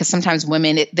presence, right? Because sometimes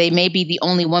women, they may be the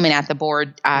only woman at the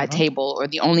board table or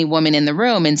the only woman in the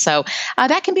room. And so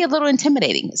that can be a little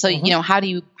intimidating. So, how do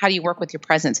you work with your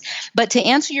presence? But to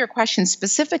answer your question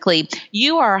specifically,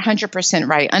 you are 100%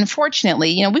 right.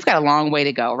 Unfortunately, we've got a long way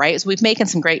to go, right? So we've making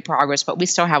some great progress, but we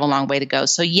still have a long way to go.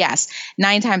 So yes,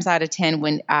 9 times out of 10,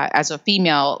 when as a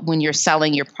female, when you're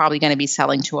selling, you're probably going to be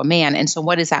selling to a man. And so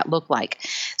what does that look like?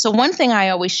 So one thing I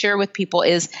always share with people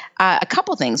is a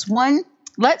couple things. One,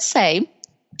 let's say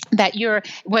that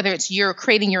whether you're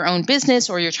creating your own business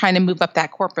or you're trying to move up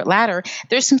that corporate ladder,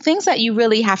 there's some things that you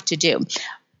really have to do.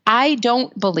 I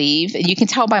don't believe, and you can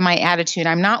tell by my attitude,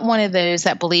 I'm not one of those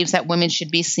that believes that women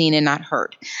should be seen and not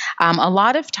heard. A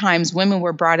lot of times women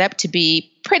were brought up to be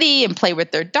pretty and play with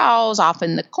their dolls off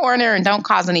in the corner and don't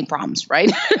cause any problems,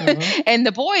 right? And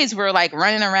the boys were like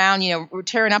running around,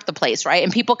 tearing up the place, right?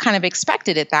 And people kind of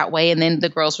expected it that way. And then the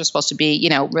girls were supposed to be,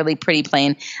 really pretty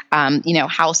playing,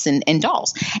 house and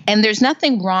dolls. And there's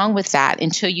nothing wrong with that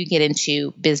until you get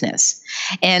into business.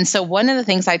 And so one of the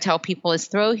things I tell people is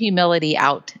throw humility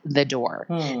out the door.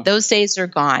 Those days are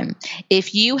gone.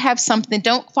 If you have something,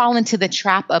 don't fall into the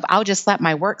trap of, I'll just let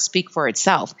my work speak for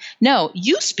itself. No,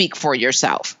 you speak for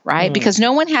yourself. Right? Because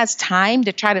no one has time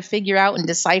to try to figure out and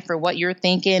decipher what you're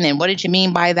thinking and what did you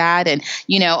mean by that? And,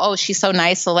 oh, she's so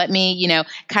nice, so let me,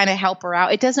 kind of help her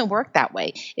out. It doesn't work that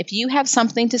way. If you have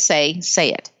something to say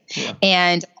it. Yeah.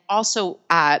 And also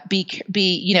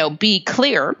be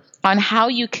clear on how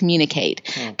you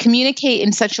communicate. Communicate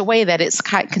in such a way that it's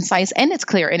concise and it's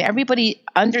clear, and everybody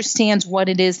understands what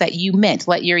it is that you meant.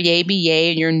 Let your yay be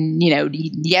yay and your,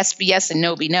 yes be yes and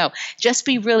no be no. Just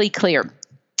be really clear.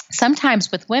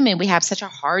 Sometimes with women, we have such a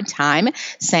hard time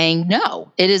saying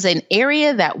no. It is an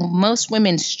area that most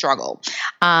women struggle.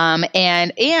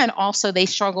 And also they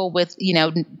struggle with,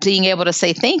 being able to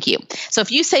say thank you. So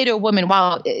if you say to a woman,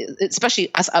 wow,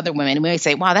 especially us other women, we may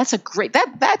say, wow, that's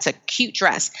a cute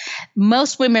dress.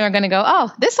 Most women are going to go, oh,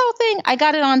 this whole thing, I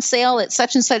got it on sale at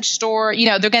such and such store.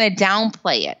 They're going to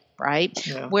downplay it. Right.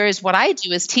 Yeah. Whereas what I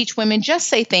do is teach women, just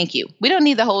say thank you. We don't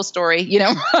need the whole story,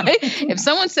 right? If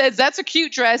someone says that's a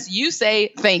cute dress, you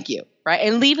say thank you. Right.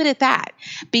 And leave it at that,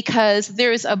 because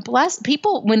there's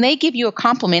people, when they give you a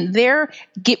compliment, they're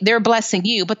blessing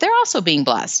you, but they're also being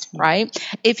blessed. Right.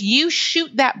 If you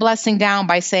shoot that blessing down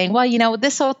by saying, well,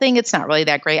 this whole thing, it's not really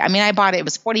that great. I mean, I bought it. It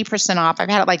was 40% off. I've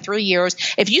had it like 3 years.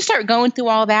 If you start going through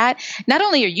all that, not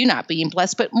only are you not being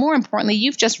blessed, but more importantly,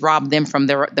 you've just robbed them from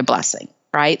the blessing.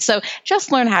 Right? So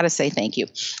just learn how to say thank you.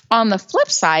 On the flip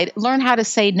side, learn how to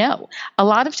say no. A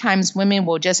lot of times women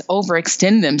will just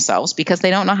overextend themselves because they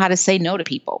don't know how to say no to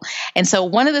people. And so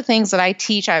one of the things that I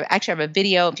teach, I actually have a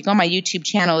video, if you go on my YouTube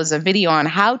channel, is a video on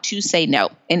how to say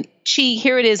no. And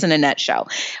here it is in a nutshell.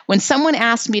 When someone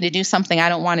asks me to do something I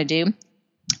don't want to do,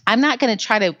 I'm not going to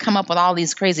try to come up with all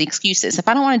these crazy excuses. If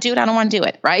I don't want to do it, I don't want to do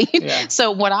it, right? Yeah.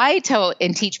 So what I tell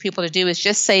and teach people to do is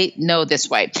just say no this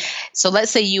way. So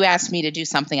let's say you asked me to do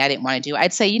something I didn't want to do.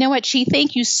 I'd say, you know what, Chi,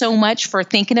 thank you so much for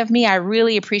thinking of me. I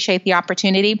really appreciate the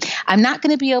opportunity. I'm not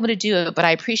going to be able to do it, but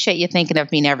I appreciate you thinking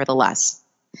of me nevertheless.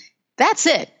 That's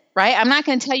it. Right? I'm not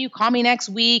going to tell you, call me next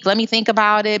week. Let me think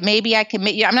about it. Maybe I can.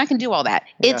 I'm not going to do all that.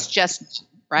 Yeah. It's just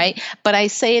right. But I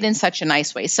say it in such a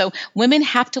nice way. So women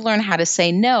have to learn how to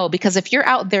say no, because if you're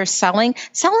out there selling,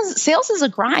 sales is a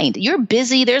grind. You're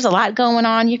busy. There's a lot going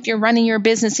on. If you're running your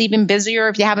business, even busier.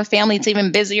 If you have a family, it's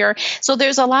even busier. So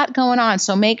there's a lot going on.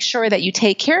 So make sure that you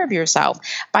take care of yourself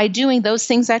by doing those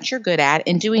things that you're good at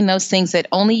and doing those things that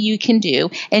only you can do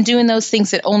and doing those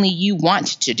things that only you want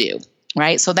to do.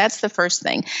 Right. So that's the first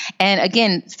thing. And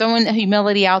again, throwing the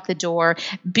humility out the door,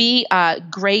 be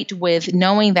great with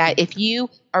knowing that if you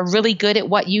are really good at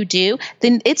what you do,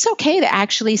 then it's okay to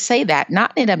actually say that,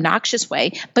 not in an obnoxious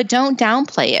way, but don't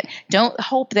downplay it. Don't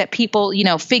hope that people,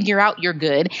 figure out you're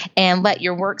good and let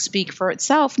your work speak for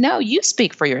itself. No, you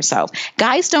speak for yourself.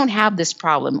 Guys don't have this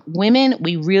problem. Women,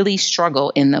 we really struggle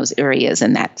in those areas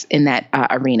in that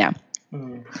arena.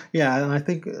 Yeah, and I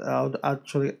think I would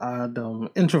actually add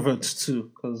introverts too,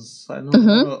 because I know a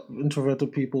lot of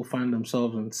introverted people find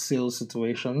themselves in sales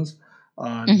situations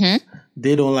and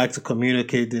they don't like to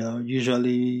communicate. They're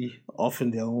usually off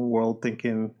in their own world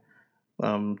thinking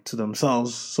to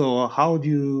themselves. So how do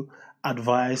you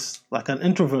advise like an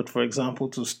introvert, for example,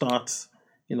 to start,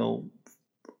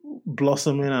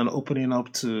 blossoming and opening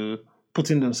up to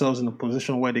putting themselves in a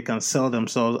position where they can sell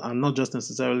themselves and not just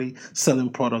necessarily selling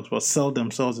products, but sell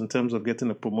themselves in terms of getting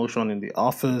a promotion in the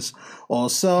office or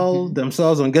sell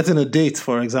themselves on getting a date,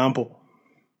 for example?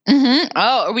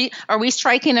 Oh, are we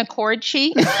striking a chord,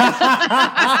 Chi?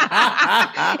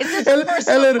 Is this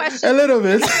a little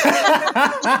bit.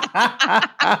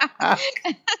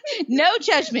 No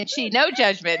judgment, Chi. No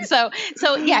judgment. So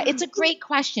yeah, it's a great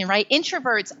question, right?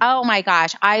 Introverts. Oh my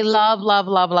gosh, I love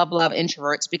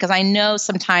introverts, because I know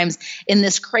sometimes in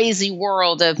this crazy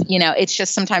world of it's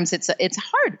just sometimes it's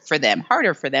harder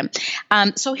for them.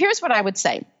 So here's what I would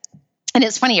say. And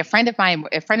it's funny, a friend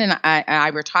and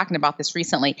I were talking about this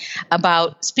recently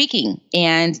about speaking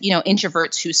and,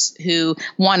 introverts who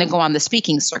want to go on the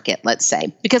speaking circuit, let's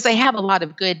say, because they have a lot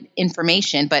of good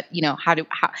information, but,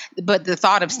 but the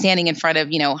thought of standing in front of,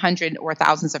 hundreds or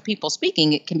thousands of people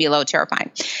speaking, it can be a little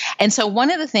terrifying. And so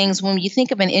one of the things when you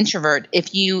think of an introvert,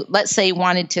 if you, let's say,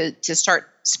 wanted to start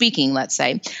speaking, let's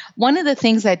say, one of the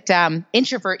things that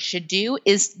introverts should do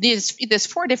is there's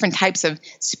 4 different types of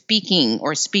speaking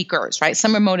or speakers, right?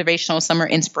 Some are motivational, some are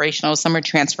inspirational, some are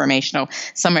transformational,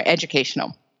 some are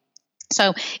educational.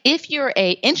 So if you're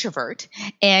an introvert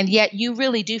and yet you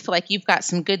really do feel like you've got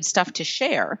some good stuff to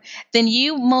share, then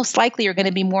you most likely are going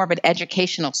to be more of an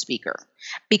educational speaker,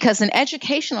 because an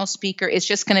educational speaker is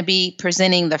just going to be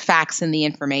presenting the facts and the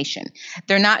information.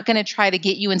 They're not going to try to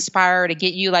get you inspired, to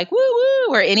get you like woo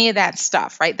woo or any of that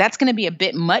stuff, right? That's going to be a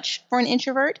bit much for an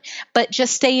introvert, but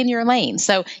just stay in your lane.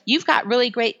 So you've got really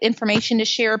great information to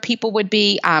share. People would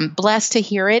be blessed to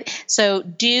hear it. So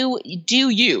do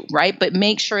you, right? But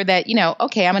make sure that,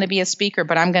 okay, I'm going to be a speaker,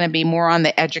 but I'm going to be more on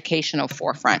the educational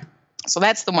forefront. So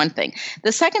that's the one thing.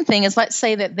 The second thing is, let's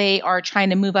say that they are trying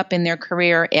to move up in their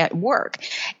career at work.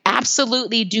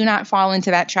 Absolutely do not fall into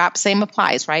that trap. Same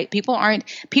applies, right? People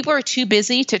are too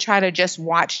busy to try to just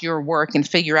watch your work and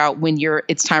figure out when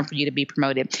it's time for you to be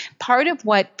promoted. Part of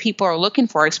what people are looking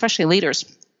for, especially leaders,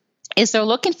 is they're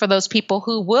looking for those people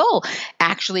who will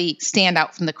actually stand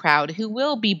out from the crowd, who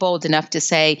will be bold enough to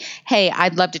say, hey,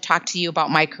 I'd love to talk to you about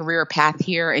my career path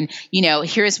here. And,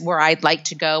 here's where I'd like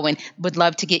to go and would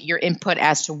love to get your input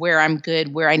as to where I'm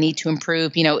good, where I need to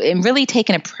improve, and really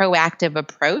taking a proactive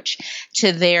approach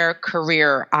to their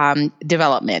career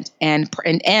development and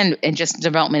just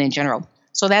development in general.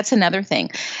 So that's another thing.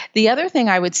 The other thing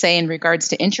I would say in regards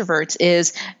to introverts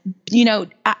is,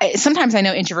 sometimes I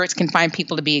know introverts can find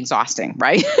people to be exhausting,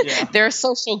 right? Yeah. Their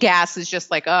social gas is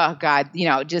just like, oh God,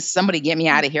 just somebody get me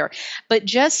out of here. But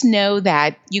just know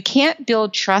that you can't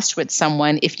build trust with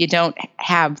someone if you don't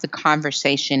have the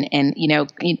conversation and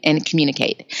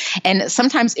communicate. And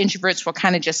sometimes introverts will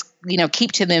kind of just,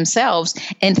 keep to themselves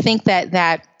and think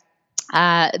that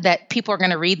that people are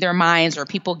going to read their minds, or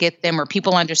people get them, or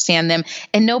people understand them,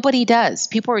 and nobody does.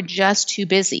 People are just too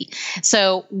busy.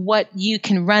 So what you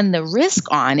can run the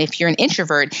risk on if you're an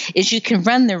introvert is you can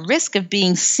run the risk of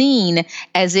being seen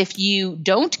as if you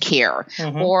don't care,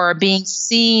 or being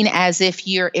seen as if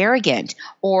you're arrogant,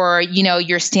 or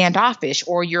you're standoffish,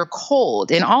 or you're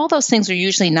cold. And all those things are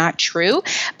usually not true.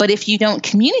 But if you don't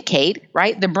communicate,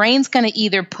 right, the brain's going to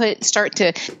either start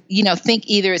to think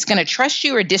either it's going to trust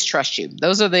you or distrust you.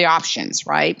 Those are the options,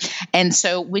 right? And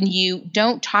so when you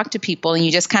don't talk to people and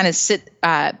you just kind of sit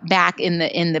back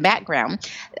in the background,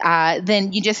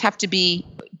 then you just have to be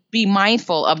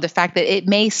mindful of the fact that it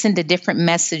may send a different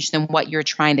message than what you're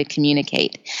trying to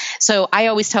communicate. So I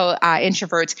always tell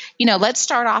introverts, let's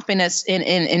start off in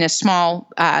a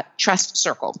small trust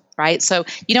circle, right? So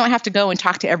you don't have to go and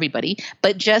talk to everybody,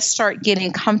 but just start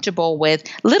getting comfortable with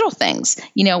little things.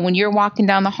 When you're walking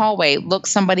down the hallway, look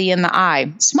somebody in the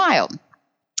eye, smile.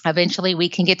 Eventually, we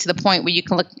can get to the point where you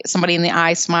can look somebody in the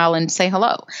eye, smile, and say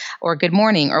hello or good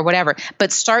morning or whatever.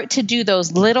 But start to do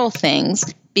those little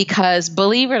things, because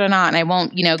believe it or not, and I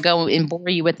won't go and bore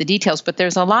you with the details, but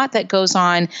there's a lot that goes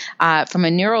on from a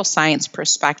neuroscience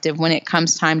perspective when it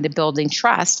comes time to building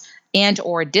trust and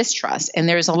or distrust. And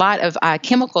there's a lot of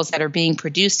chemicals that are being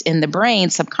produced in the brain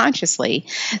subconsciously.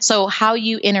 So how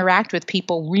you interact with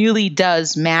people really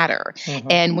does matter.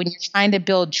 And when you're trying to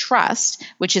build trust,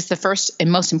 which is the first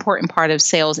and most important part of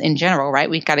sales in general, right?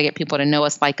 We've got to get people to know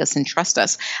us, like us, and trust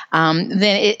us. Then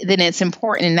it's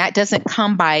important. And that doesn't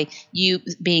come by you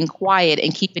being quiet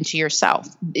and keeping to yourself.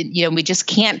 We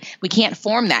can't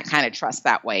form that kind of trust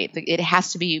that way. It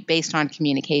has to be based on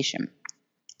communication.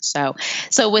 So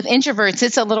with introverts,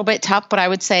 it's a little bit tough, but I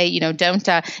would say,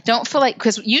 don't feel like,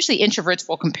 because usually introverts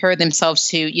will compare themselves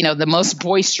to, the most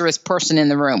boisterous person in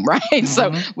the room, right?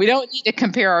 So we don't need to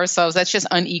compare ourselves. That's just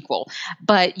unequal.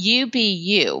 But you be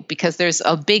you, because there's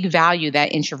a big value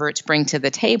that introverts bring to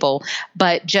the table.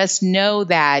 But just know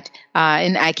that,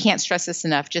 and I can't stress this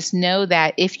enough, just know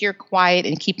that if you're quiet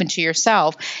and keeping to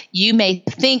yourself, you may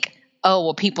think, oh,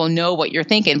 well, people know what you're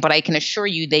thinking, but I can assure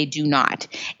you they do not.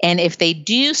 And if they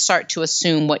do start to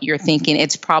assume what you're thinking,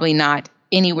 it's probably not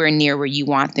anywhere near where you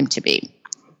want them to be.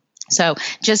 So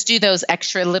just do those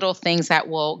extra little things that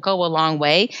will go a long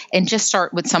way, and just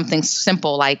start with something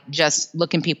simple like just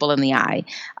looking people in the eye.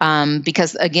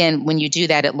 Because again, when you do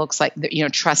that, it looks like,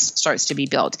 trust starts to be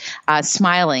built.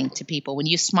 Smiling to people. When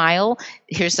you smile,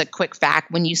 here's a quick fact.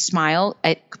 When you smile,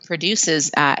 it produces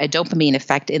a dopamine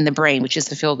effect in the brain, which is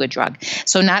the feel-good drug.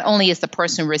 So not only is the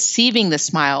person receiving the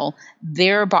smile,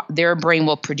 their brain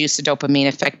will produce a dopamine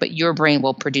effect, but your brain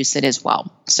will produce it as well.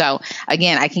 So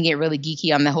again, I can get really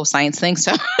geeky on the whole science thing.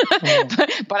 So,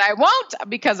 but I won't,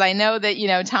 because I know that,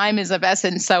 time is of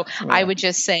essence. So I would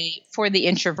just say, for the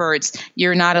introverts,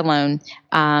 you're not alone.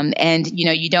 And,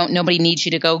 nobody needs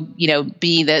you to go,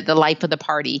 be the life of the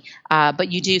party.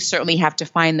 But you do certainly have to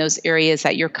find those areas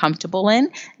that you're comfortable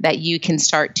in, that you can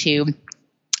start to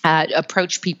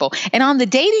approach people. And on the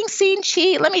dating scene,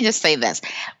 Chi, let me just say this.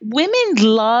 Women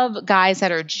love guys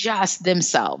that are just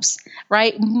themselves,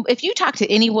 right? If you talk to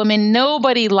any woman,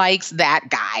 nobody likes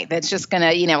that guy that's just going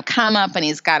to, come up and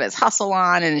he's got his hustle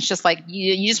on, and it's just like,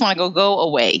 you just want to go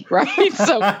away, right?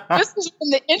 So this is when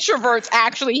the introverts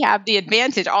actually have the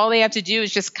advantage. All they have to do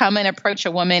is just come and approach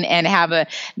a woman and have a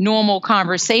normal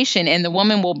conversation, and the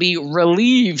woman will be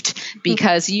relieved,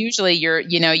 because usually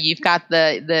you've got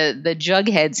the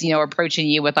jughead approaching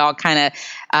you with all kind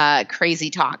of crazy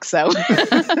talk. So, so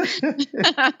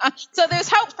there's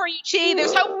hope for you, Chi.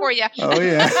 There's hope for you. Oh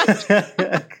yeah.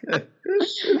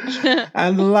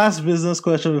 And the last business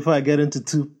question before I get into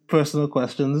two personal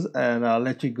questions, and I'll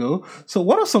let you go. So,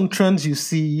 what are some trends you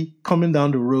see coming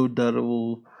down the road that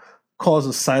will cause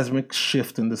a seismic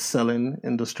shift in the selling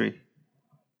industry?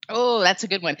 Oh, that's a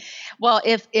good one. Well,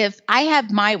 if I have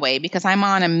my way, because I'm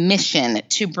on a mission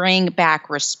to bring back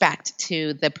respect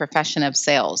to the profession of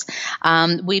sales.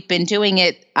 We've been doing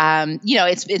it,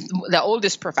 it's the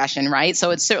oldest profession, right?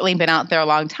 So it's certainly been out there a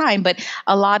long time, but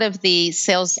a lot of the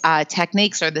sales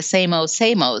techniques are the same old.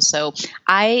 So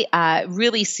I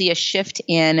really see a shift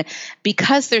in,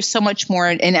 because there's so much more,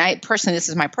 and I personally, this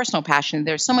is my personal passion,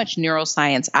 there's so much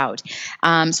neuroscience out.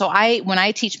 So when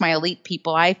I teach my elite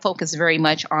people, I focus very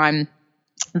much on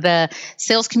the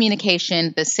sales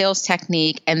communication, the sales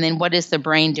technique, and then what is the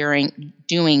brain doing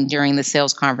doing during the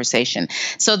sales conversation.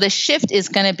 So the shift is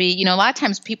going to be, a lot of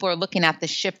times people are looking at the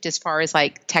shift as far as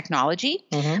like technology,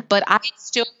 but I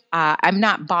still I'm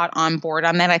not bought on board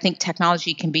on that. I think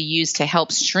technology can be used to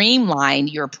help streamline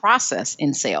your process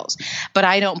in sales, but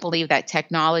I don't believe that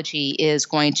technology is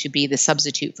going to be the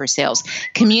substitute for sales.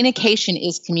 Communication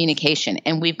is communication,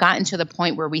 and we've gotten to the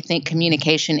point where we think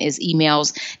communication is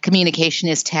emails, communication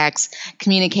is text,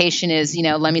 communication is,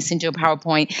 let me send you a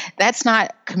PowerPoint. That's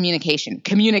not communication.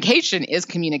 Communication is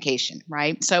communication,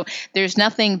 right? So there's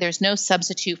no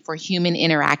substitute for human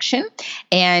interaction,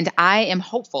 and I am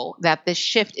hopeful that this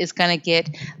shift is going to get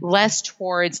less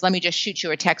towards, let me just shoot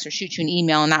you a text or shoot you an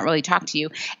email and not really talk to you,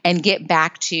 and get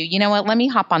back to, you know what, let me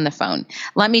hop on the phone.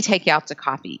 Let me take you out to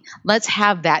coffee. Let's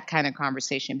have that kind of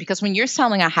conversation. Because when you're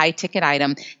selling a high ticket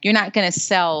item, you're not going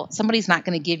to somebody's not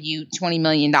going to give you $20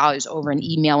 million over an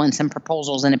email and some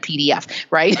proposals in a PDF,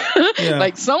 right? Yeah.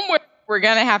 Like somewhere we're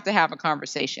going to have a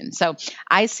conversation. So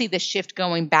I see the shift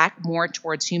going back more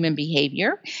towards human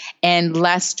behavior and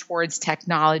less towards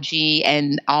technology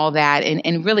and all that.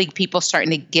 And really people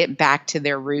starting to get back to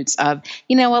their roots of,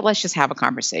 you know what, let's just have a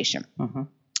conversation.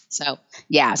 So,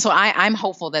 yeah, so I'm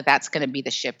hopeful that that's going to be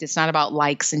the shift. It's not about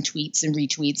likes and tweets and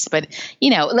retweets, but,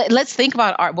 let's think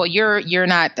about you're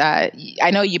not,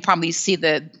 I know you probably see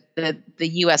the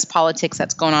U.S. politics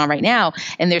that's going on right now,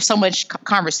 and there's so much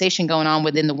conversation going on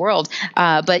within the world.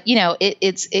 But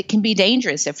it can be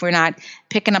dangerous if we're not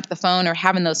picking up the phone or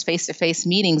having those face-to-face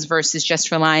meetings versus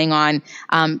just relying on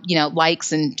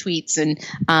likes and tweets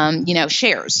and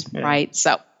shares, right?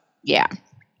 So, yeah.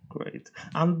 Great.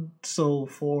 And so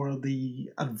for the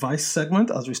advice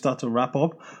segment, as we start to wrap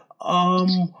up,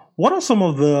 what are some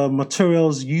of the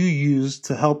materials you use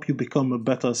to help you become a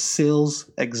better sales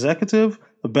executive,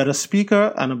 a better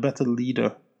speaker, and a better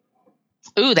leader?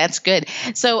 Ooh, that's good.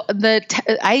 So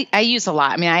I use a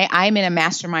lot. I mean, I'm in a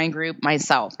mastermind group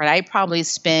myself, right? I probably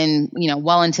spend,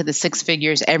 well into the six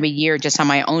figures every year just on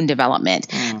my own development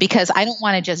because I don't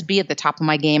want to just be at the top of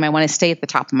my game. I want to stay at the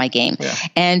top of my game. Yeah.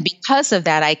 And because of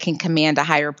that, I can command a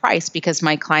higher price because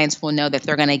my clients will know that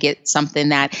they're going to get something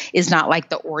that is not like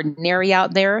the ordinary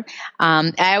out there.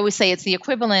 I always say it's the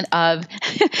equivalent of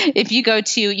if you go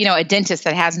to, a dentist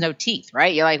that has no teeth,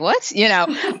 right? You're like, what?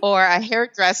 Or a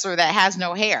hairdresser that has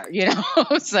no hair,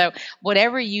 So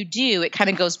whatever you do, it kind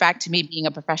of goes back to me being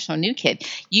a professional new kid.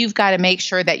 You've got to make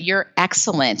sure that you're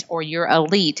excellent or you're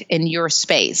elite in your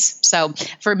space. So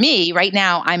for me, right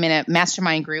now, I'm in a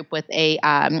mastermind group with a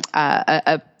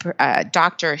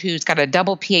doctor who's got a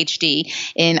double PhD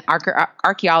in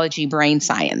archaeology brain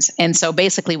science. And so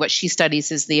basically what she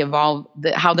studies is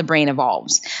how the brain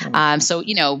evolves. So,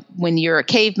 when you're a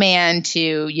caveman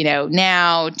to,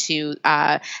 now to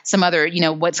some other,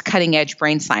 what's cutting edge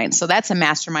brain science. So that's a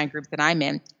mastermind group that I'm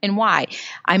in. And why?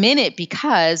 I'm in it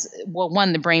because, well,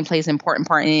 one, the brain plays an important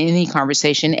part in any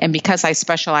conversation. And because I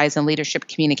specialize in leadership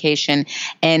communication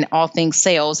and all things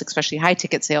sales, especially high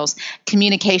ticket sales,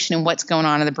 communication and what's going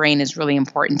on in the brain is really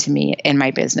important to me in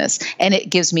my business. And it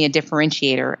gives me a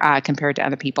differentiator compared to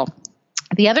other people.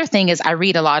 The other thing is I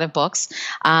read a lot of books.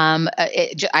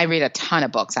 I read a ton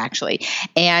of books actually,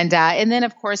 and then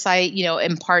of course I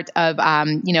am part of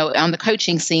on the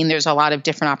coaching scene. There's a lot of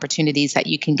different opportunities that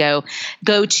you can go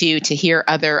to hear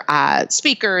other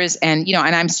speakers, and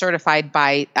and I'm certified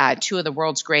by two of the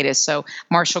world's greatest. So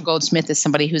Marshall Goldsmith is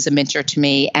somebody who's a mentor to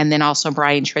me, and then also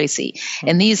Brian Tracy,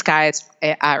 and these guys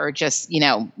are just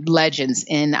legends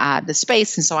in the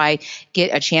space, and so I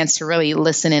get a chance to really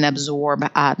listen and absorb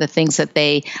the things that they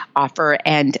offer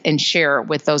and share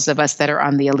with those of us that are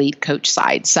on the elite coach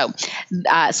side. So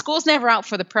school's never out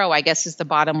for the pro, I guess is the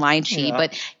bottom line, Chi. Yeah.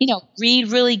 But,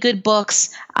 read really good books,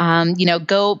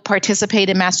 go participate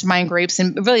in mastermind groups.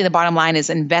 And really the bottom line is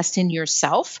invest in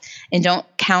yourself and don't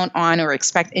count on or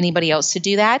expect anybody else to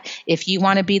do that. If you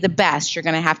want to be the best, you're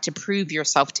going to have to prove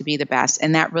yourself to be the best.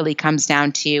 And that really comes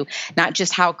down to not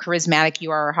just how charismatic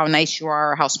you are, or how nice you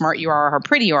are, or how smart you are, or how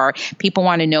pretty you are. People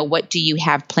want to know, what do you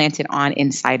have planted on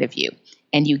inside of you?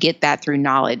 And you get that through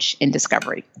knowledge and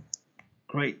discovery.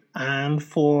 Great. And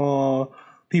for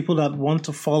people that want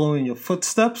to follow in your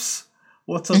footsteps,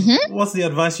 what's the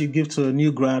advice you give to a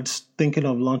new grad thinking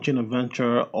of launching a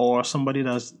venture, or somebody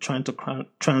that's trying to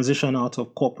transition out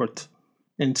of corporate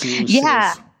into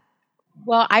sales?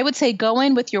 Well, I would say go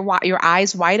in with your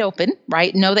eyes wide open,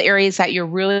 right? Know the areas that you're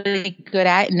really good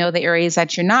at, and know the areas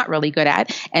that you're not really good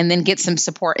at, and then get some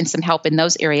support and some help in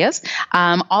those areas.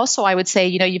 Also, I would say,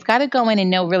 you've got to go in and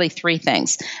know really three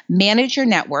things. Manage your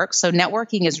network. So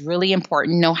networking is really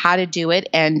important. Know how to do it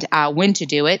and when to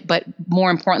do it. But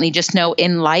more importantly, just know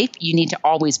in life, you need to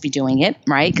always be doing it,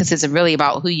 right? Because it's really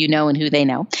about who you know and who they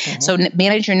know. Mm-hmm. So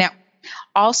manage your network.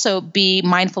 Also, be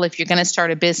mindful if you're going to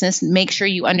start a business, make sure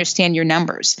you understand your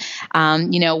numbers. How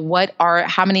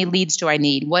many leads do I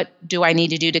need? What do I need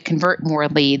to do to convert more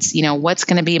leads? What's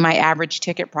going to be my average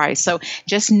ticket price? So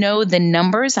just know the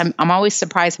numbers. I'm always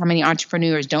surprised how many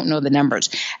entrepreneurs don't know the numbers.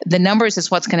 The numbers is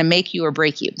what's going to make you or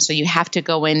break you. So you have to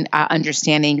go in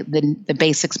understanding the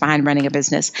basics behind running a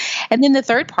business. And then the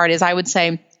third part is, I would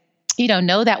say,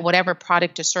 know that whatever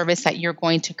product or service that you're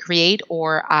going to create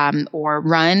or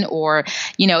run or,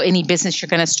 any business you're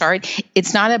going to start,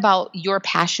 it's not about your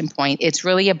passion point. It's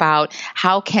really about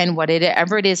how can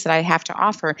whatever it is that I have to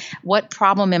offer, what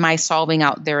problem am I solving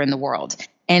out there in the world?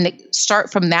 And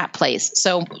start from that place.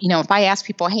 So, if I ask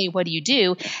people, hey, what do you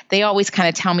do? They always kind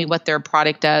of tell me what their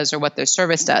product does or what their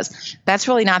service does. That's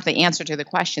really not the answer to the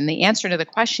question. The answer to the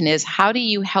question is, how do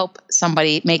you help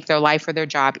somebody make their life or their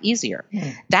job easier?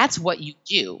 That's what you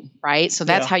do, right? So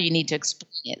that's how you need to explain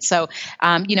it. So,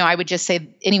 I would just say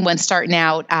anyone starting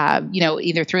out,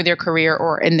 either through their career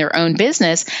or in their own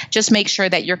business, just make sure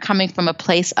that you're coming from a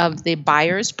place of the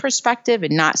buyer's perspective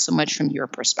and not so much from your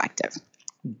perspective.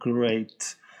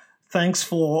 Great. Thanks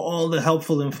for all the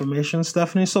helpful information,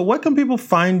 Stephanie. So where can people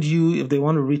find you if they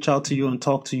want to reach out to you and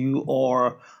talk to you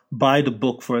or buy the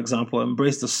book, for example,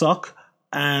 Embrace the Suck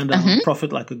and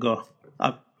Profit Like a Girl?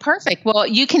 Perfect. Well,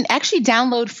 you can actually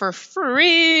download for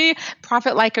free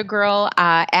Profit Like a Girl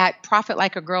at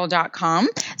profitlikeagirl.com.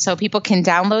 So people can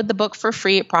download the book for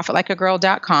free at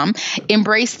profitlikeagirl.com.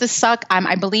 Embrace the Suck.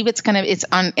 I believe it's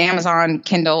on Amazon,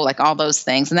 Kindle, like all those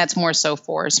things. And that's more so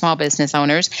for small business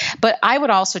owners. But I would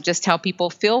also just tell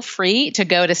people, feel free to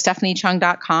go to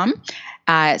stephaniechung.com.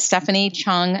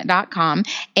 stephaniechung.com.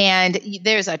 And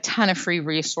there's a ton of free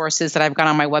resources that I've got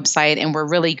on my website, and we're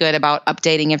really good about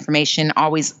updating information,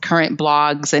 always current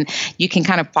blogs, and you can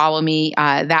kind of follow me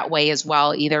that way as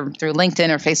well, either through LinkedIn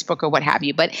or Facebook or what have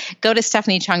you. But go to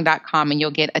stephaniechung.com and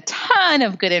you'll get a ton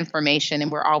of good information,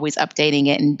 and we're always updating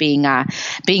it and being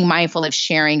mindful of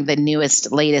sharing the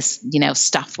latest,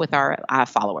 stuff with our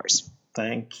followers.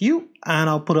 Thank you. And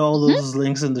I'll put all those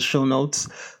links in the show notes.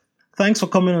 Thanks for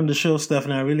coming on the show,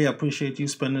 Stephanie. I really appreciate you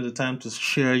spending the time to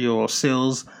share your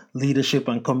sales, leadership,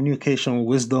 and communication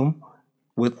wisdom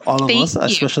with all of us,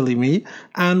 especially me.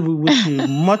 And we wish you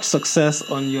much success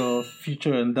on your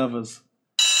future endeavors.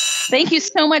 Thank you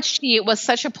so much, Chi. It was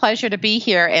such a pleasure to be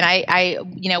here. And I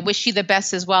wish you the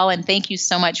best as well. And thank you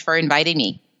so much for inviting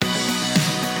me.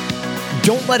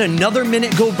 Don't let another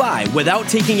minute go by without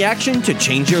taking action to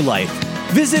change your life.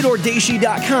 Visit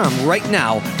Audacy.com right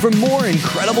now for more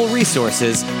incredible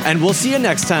resources, and we'll see you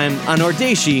next time on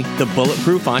Audacy, the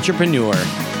Bulletproof Entrepreneur.